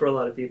stepping down for a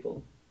lot of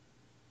people.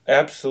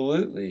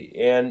 Absolutely,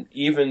 and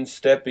even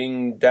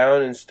stepping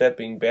down and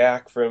stepping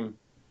back from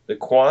the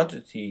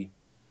quantity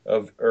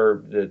of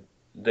herb that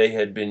they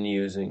had been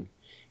using.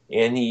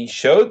 And he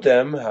showed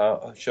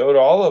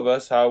all of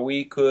us how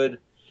we could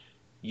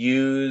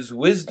use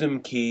wisdom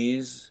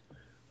keys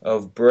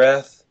of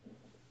breath,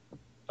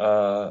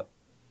 of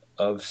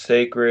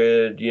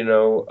sacred,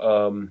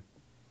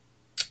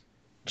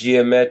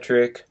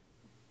 geometric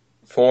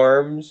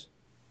forms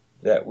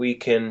that we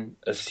can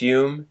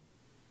assume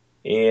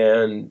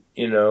and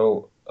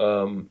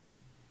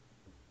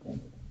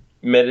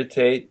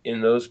meditate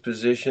in those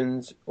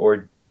positions,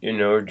 or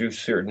do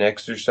certain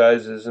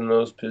exercises in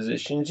those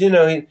positions.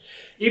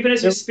 Even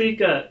as we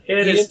speak, Ed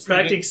is introduced-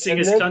 practicing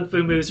his and then- kung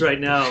fu moves right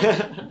now.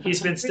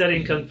 He's been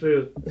studying kung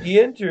fu. He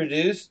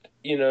introduced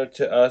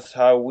to us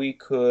how we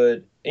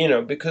could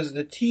because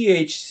the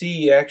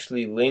THC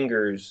actually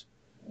lingers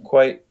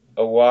quite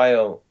a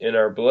while in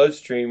our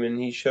bloodstream, and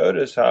he showed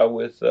us how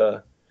with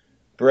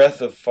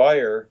breath of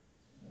fire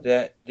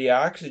that the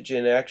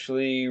oxygen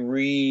actually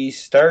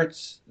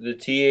restarts the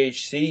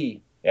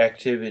THC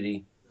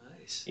activity.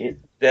 Nice.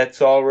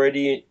 That's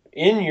already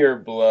in your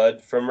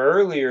blood from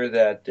earlier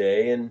that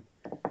day, and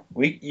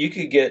you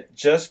could get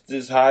just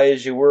as high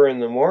as you were in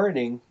the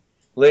morning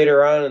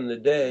later on in the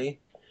day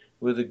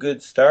with a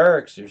good star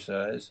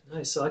exercise.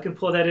 Nice. So I can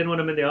pull that in when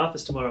I'm in the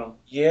office tomorrow.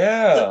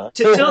 Yeah.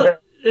 To tell,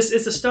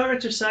 is the star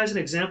exercise an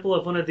example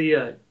of one of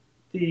the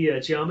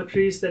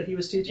geometries that he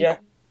was teaching? Yeah,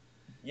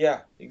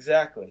 yeah,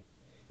 exactly.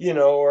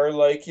 Or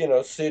like,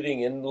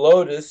 sitting in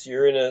lotus,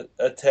 you're in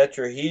a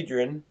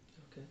tetrahedron.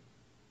 Okay.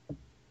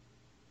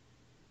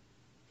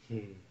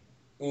 Hmm.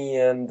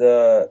 And,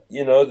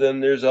 then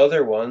there's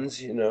other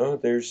ones,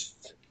 there's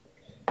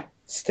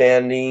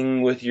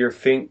standing with your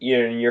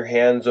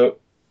hands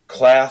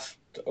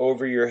clasped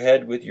over your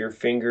head with your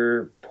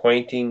finger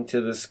pointing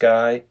to the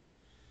sky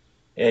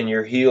and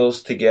your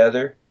heels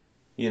together.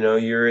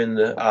 You're in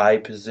the I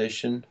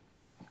position.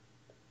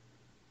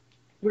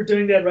 We're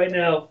doing that right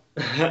now.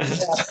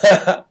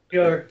 I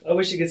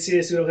wish you could see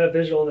us. We don't have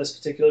visual on this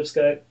particular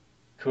Skype.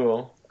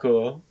 Cool.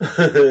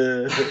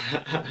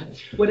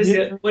 What does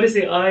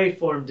the I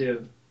form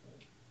do?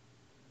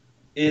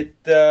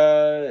 It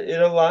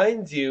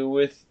aligns you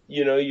with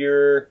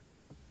your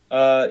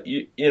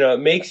it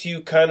makes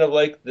you kind of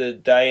like the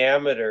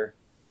diameter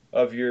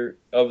of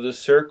the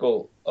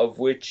circle of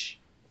which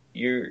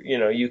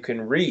you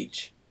can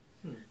reach.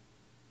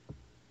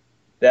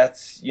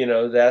 That's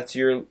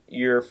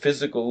your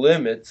physical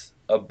limits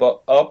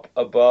up,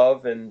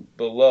 above, and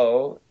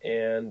below,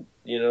 and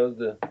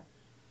the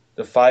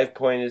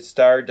 5-pointed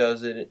star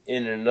does it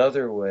in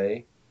another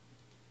way.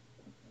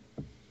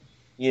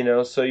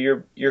 So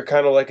you're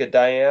kind of like a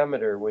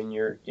diameter when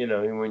you're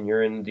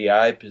in the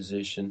I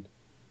position.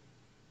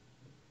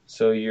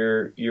 So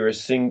you're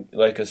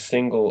like a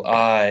single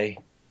I,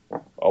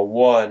 a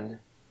one,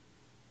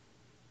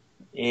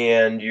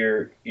 and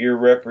you're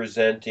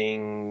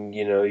representing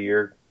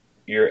your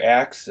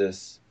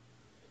axis.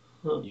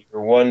 Huh.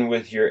 You're one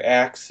with your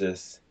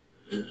axis,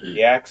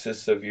 the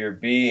axis of your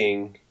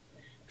being.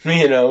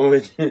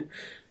 It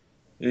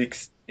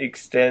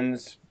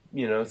extends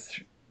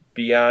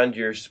beyond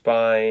your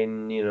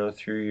spine,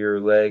 through your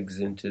legs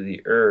into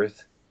the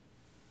earth,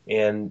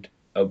 and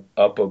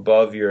up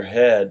above your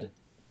head,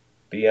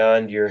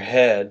 beyond your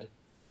head,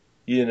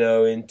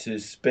 into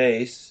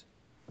space.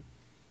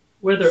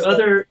 Were there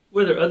other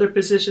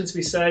positions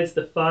besides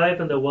the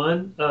 5 and the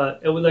 1?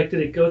 Did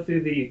it go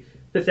through the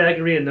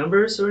Pythagorean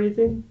numbers or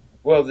anything?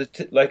 Well,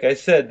 like I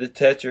said, the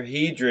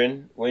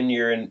tetrahedron, when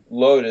you're in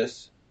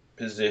lotus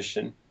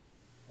position,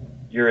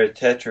 you're a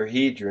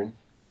tetrahedron,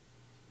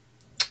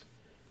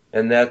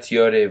 and that's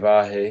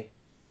Yod-Heh-Vah-Heh.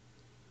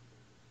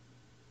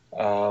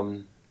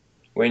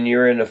 When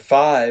you're in a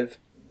 5,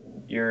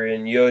 you're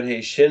in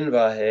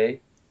Yod-Heh-Shin-Vah-Heh,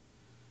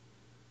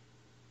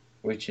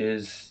 which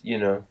is,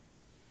 the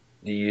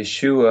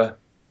Yeshua,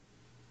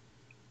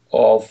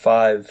 all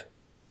 5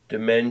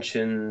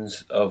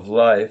 dimensions of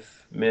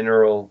life: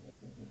 mineral,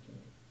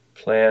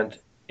 plant,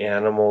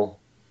 animal,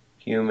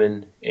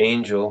 human,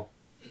 angel.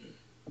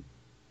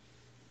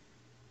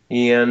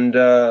 And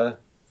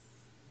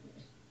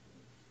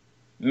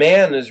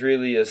man is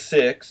really a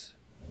 6,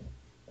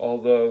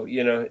 although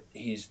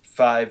he's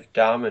 5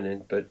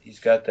 dominant, but he's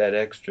got that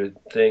extra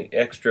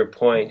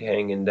point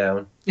hanging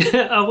down.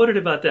 I wondered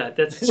about that.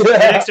 The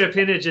extra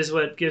appendage is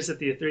what gives it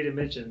the 3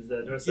 dimensions: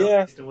 the north,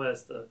 south, east, and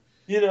west.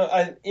 We're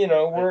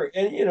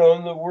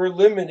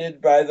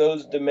limited by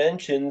those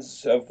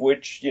dimensions of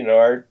which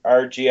our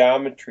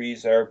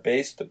geometries are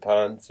based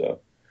upon. So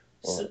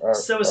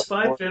is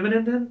 5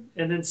 feminine then,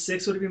 and then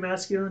 6 would be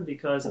masculine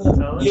because of the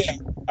phallus? Yeah,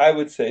 I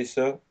would say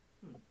so.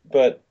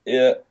 But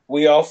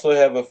we also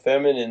have a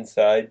feminine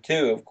side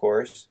too, of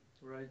course.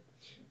 Right.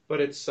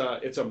 But it's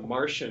a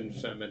Martian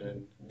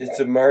feminine. It's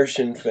a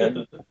Martian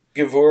feminine.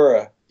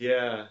 Gevura.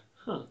 Yeah.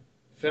 Huh.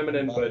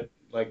 Feminine, but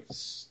like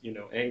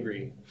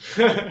angry.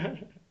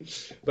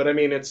 But I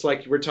mean, it's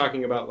like we're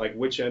talking about like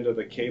which end of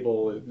the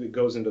cable it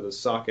goes into the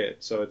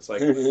socket. So it's like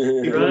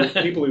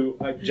people who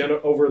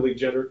overly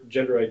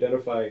gender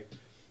identify,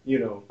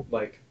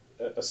 like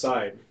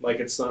aside, like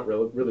it's not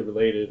really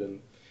related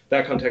in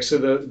that context. So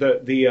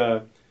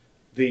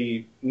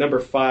the number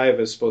 5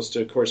 is supposed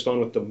to correspond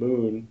with the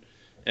moon,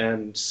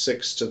 and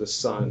 6 to the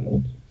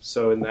sun.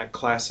 So in that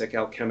classic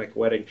alchemic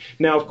wedding.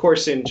 Now, of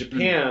course, in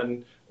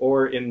Japan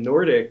or in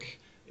Nordic,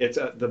 it's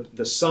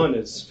the sun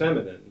is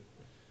feminine.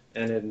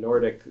 And in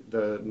Nordic,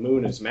 the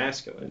moon is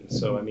masculine.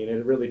 So, I mean,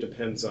 it really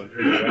depends on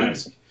who you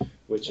ask,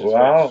 which is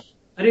wow. Which.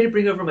 I need to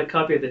bring over my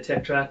copy of the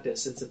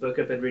Tetractys. It's a book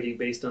I've been reading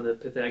based on the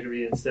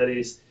Pythagorean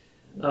studies.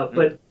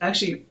 But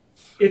actually,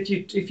 if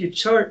you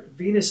chart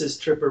Venus's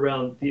trip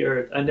around the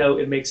Earth, I know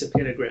it makes a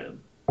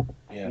pentagram.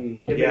 Yeah.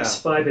 It makes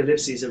 5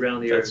 ellipses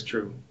around the Earth. That's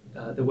true.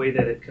 The way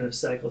that it kind of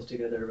cycles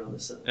together around the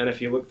sun. And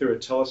if you look through a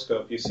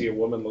telescope, you see a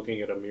woman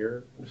looking at a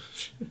mirror.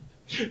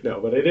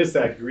 No, but it is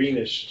that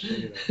greenish.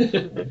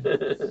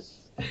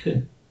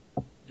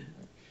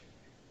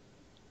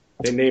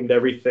 They named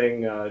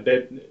everything.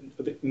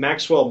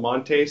 Maxwell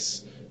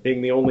Montes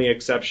being the only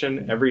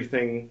exception.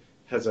 Everything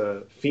has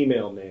a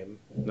female name.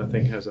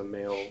 Nothing has a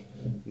male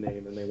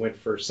name. And they went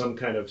for some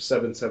kind of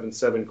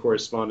 777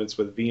 correspondence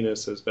with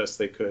Venus as best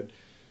they could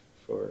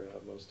for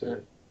most of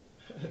it.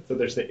 So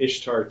there's the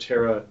Ishtar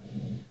Terra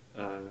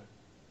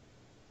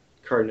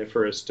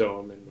carnivorous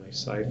dome in my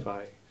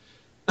sci-fi.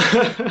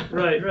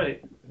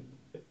 Right.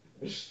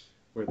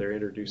 Where they're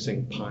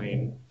introducing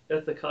pine.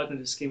 That's the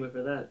cognitive schema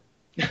for that.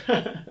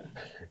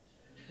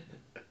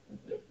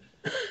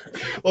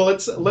 Well,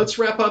 let's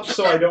wrap up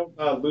so I don't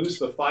lose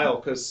the file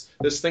because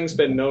this thing's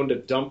been known to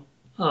dump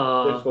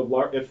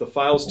if the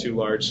file's too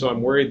large. So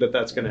I'm worried that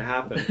that's going to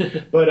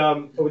happen. But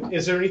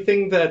is there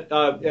anything that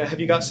have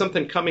you got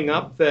something coming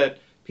up that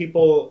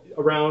people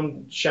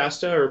around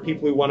Shasta or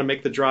people who want to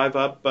make the drive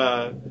up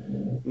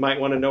might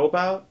want to know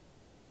about?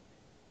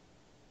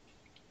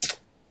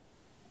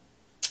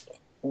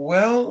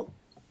 Well,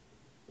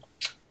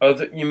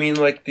 you mean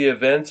like the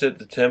events at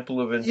the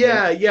Temple of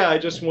Intent? Yeah. I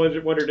just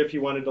wondered if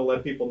you wanted to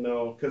let people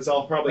know because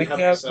I'll probably have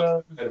this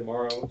up by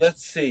tomorrow.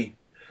 Let's see.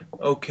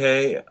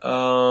 Okay.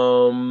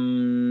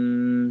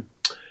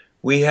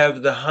 We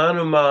have the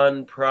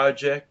Hanuman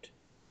Project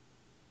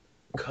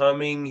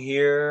coming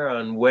here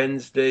on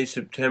Wednesday,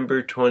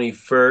 September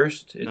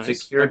 21st.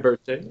 It's my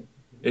birthday.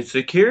 It's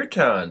a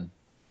kirtan.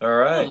 All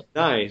right. Oh,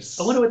 nice.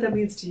 I wonder what that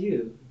means to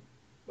you.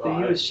 That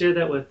you would share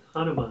that with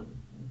Hanuman.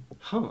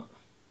 Huh.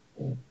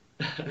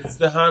 It's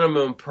the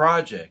Hanuman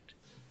Project.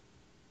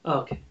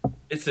 Oh, okay.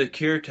 It's a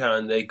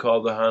kirtan they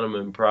call the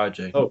Hanuman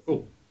Project. Oh,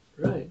 cool.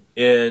 Right.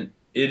 And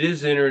it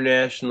is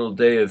International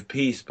Day of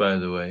Peace, by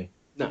the way.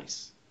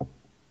 Nice.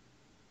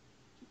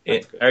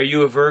 Are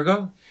you a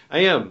Virgo? I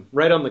am.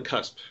 Right on the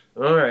cusp.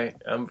 All right.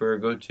 I'm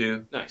Virgo,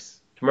 too.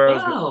 Nice.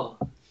 Tomorrow's... Wow.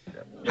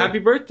 Happy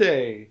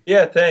birthday.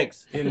 Yeah,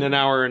 thanks. In an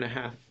hour and a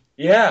half.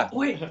 Yeah.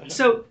 Wait,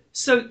 so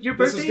your This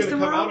birthday is is going to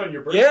come tomorrow? out on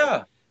your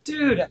birthday.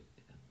 Dude, Yeah.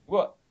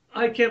 What?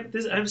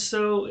 I'm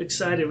so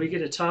excited. We get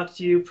to talk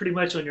to you pretty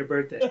much on your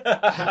birthday.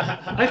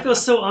 I feel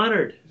so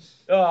honored.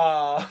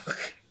 Oh.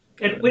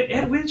 And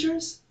when's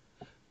yours?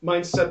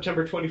 Mine's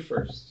September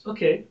 21st.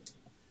 Okay.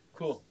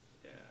 Cool.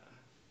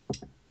 Yeah.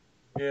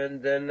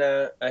 And then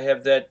I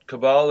have that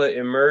Kabbalah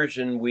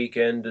immersion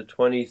weekend, the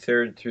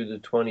 23rd through the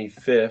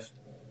 25th.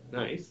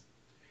 Nice.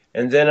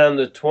 And then on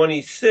the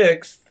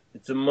 26th,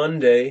 it's a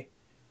Monday,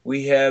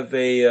 we have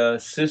a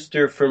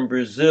sister from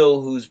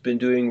Brazil who's been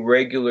doing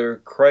regular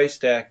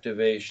Christ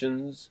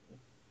activations.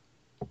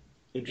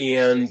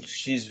 And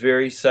she's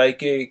very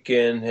psychic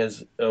and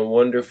has a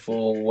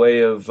wonderful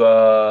way of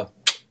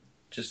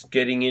just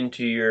getting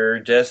into your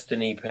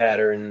destiny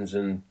patterns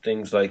and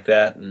things like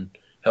that, and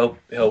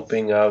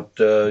helping out,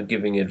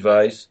 giving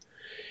advice.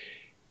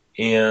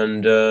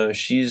 And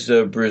she's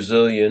a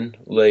Brazilian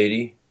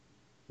lady,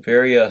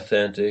 very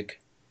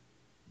authentic,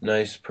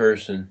 nice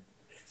person.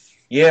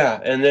 Yeah,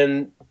 and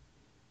then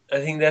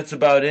I think that's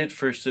about it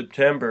for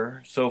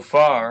September so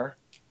far.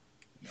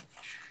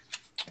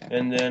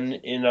 And then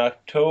in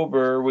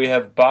October, we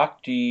have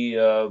Bhakti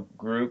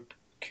group,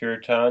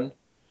 Kirtan.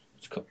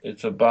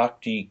 It's a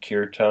Bhakti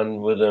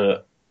Kirtan with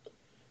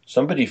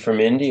somebody from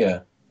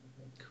India.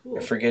 Cool.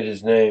 I forget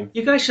his name.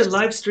 You guys should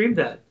live stream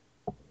that.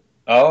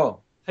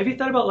 Oh. Have you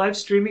thought about live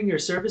streaming your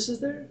services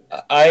there?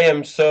 I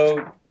am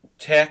so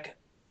tech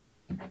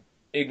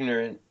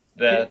ignorant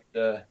that...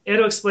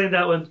 Edo explained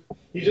that one.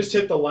 You just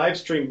hit the live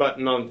stream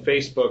button on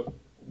Facebook.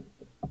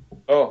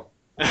 Oh.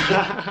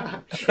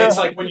 It's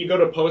like when you go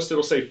to post,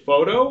 it'll say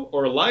photo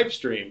or live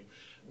stream,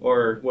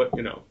 or what,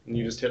 and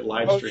you just hit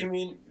live stream. Oh, you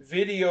mean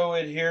video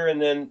it here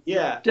and then...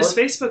 Yeah. Does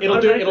Facebook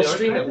It'll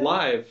stream it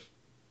live.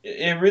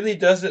 It really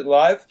does it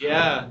live?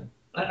 Yeah.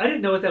 I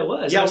didn't know what that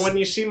was. Yeah, when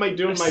you see my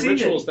doing my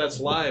rituals, that's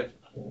live.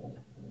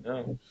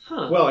 Oh.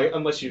 Huh. Well,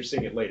 unless you're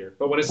seeing it later.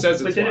 But when it says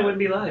it's But then live, it wouldn't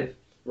be live.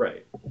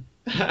 Right.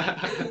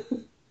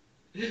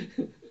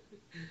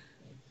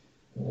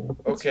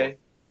 Okay.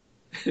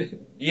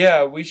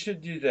 Yeah, we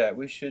should do that.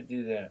 We should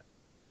do that.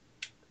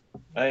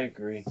 I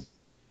agree.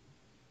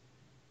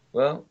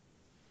 Well,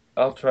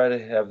 I'll try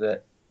to have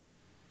that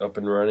up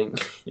and running.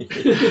 Hey,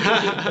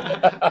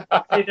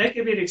 that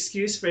could be an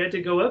excuse for Ed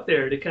to go up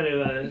there to kind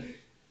of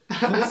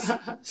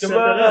set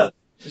that up.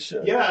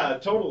 Yeah,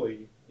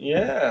 totally.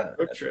 Yeah,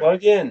 Road trip.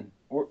 plug in.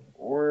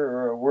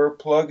 We're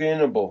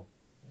plug-inable.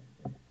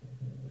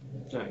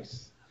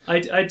 Nice. I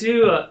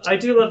do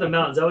love the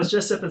mountains. I was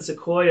just up in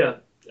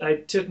Sequoia. I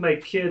took my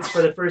kids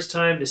for the first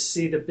time to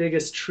see the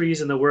biggest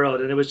trees in the world,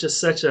 and it was just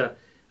such a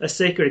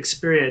sacred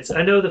experience.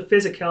 I know the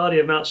physicality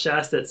of Mount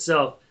Shasta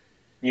itself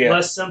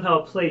must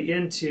somehow play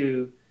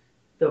into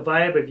the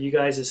vibe of you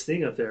guys'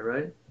 thing up there,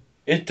 right?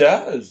 It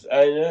does.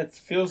 I know. It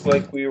feels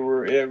like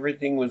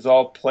everything was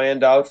all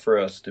planned out for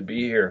us to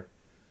be here.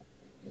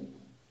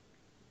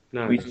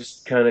 Nice. We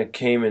just kind of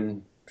came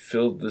and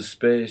filled the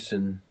space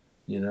and,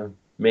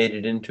 made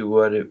it into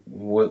what it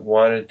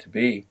wanted to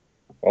be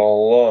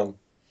all along.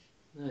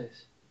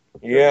 Nice.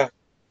 Yeah.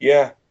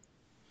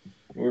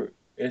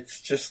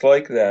 It's just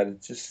like that.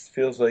 It just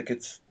feels like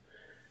it's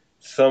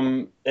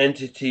some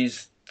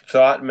entity's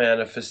thought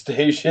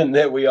manifestation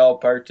that we all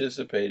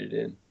participated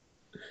in.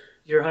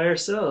 Your higher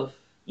self.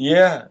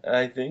 Yeah,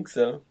 I think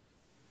so.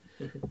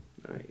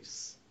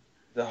 Nice.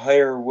 The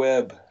higher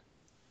web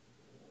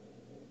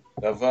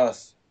of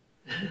us.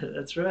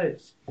 That's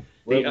right.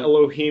 The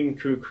Elohim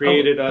who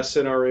created us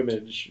in our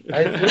image.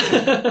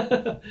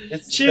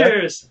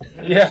 Cheers.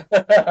 Yeah.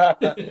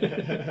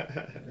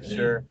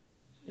 Sure.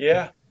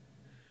 Yeah.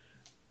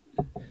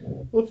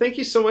 Well, thank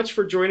you so much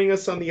for joining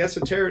us on the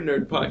Esoteric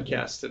Nerd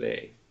podcast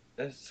today.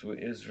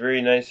 It's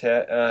very nice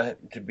to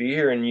be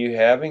here and you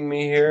having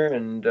me here,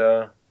 and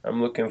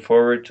I'm looking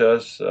forward to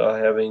us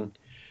having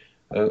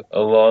a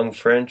long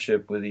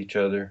friendship with each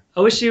other.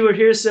 I wish you were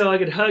here so I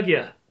could hug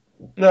you.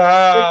 Big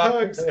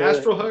hugs,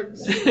 astral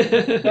hugs.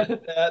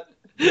 That.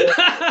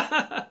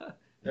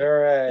 All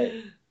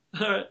right.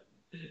 All right.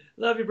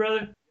 Love you,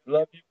 brother.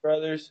 Love you,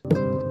 brothers.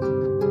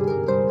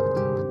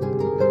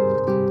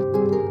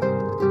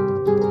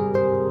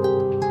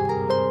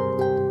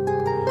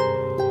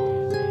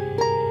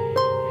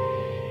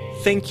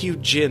 Thank you,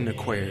 Gin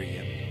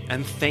Aquarium,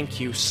 and thank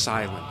you,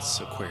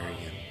 Silence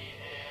Aquarium,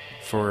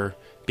 for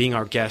being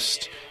our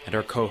guest and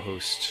our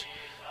co-host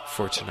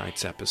for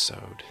tonight's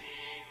episode.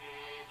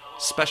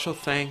 Special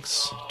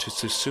thanks to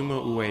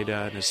Susumu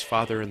Ueda and his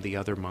father and the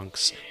other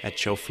monks at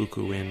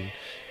Chofuku Inn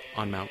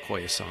on Mount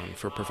Koyasan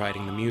for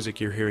providing the music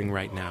you're hearing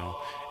right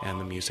now and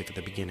the music at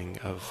the beginning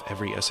of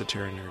every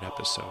Esoteric Nerd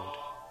episode.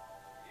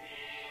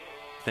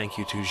 Thank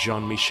you to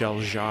Jean-Michel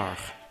Jarre.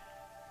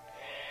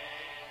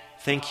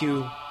 Thank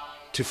you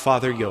to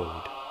Father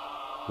Yod,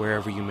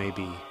 wherever you may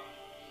be.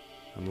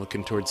 I'm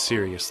looking towards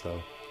Sirius,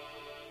 though.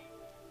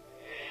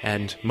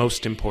 And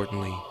most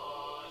importantly,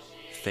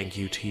 thank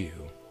you to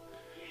you,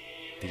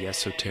 the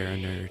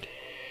Esoteric Nerd,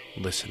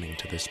 listening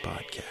to this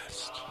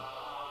podcast.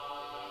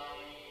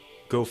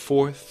 Go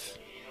forth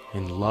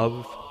in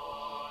love,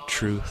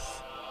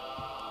 truth,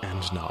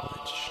 and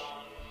knowledge.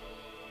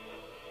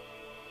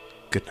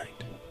 Good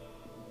night.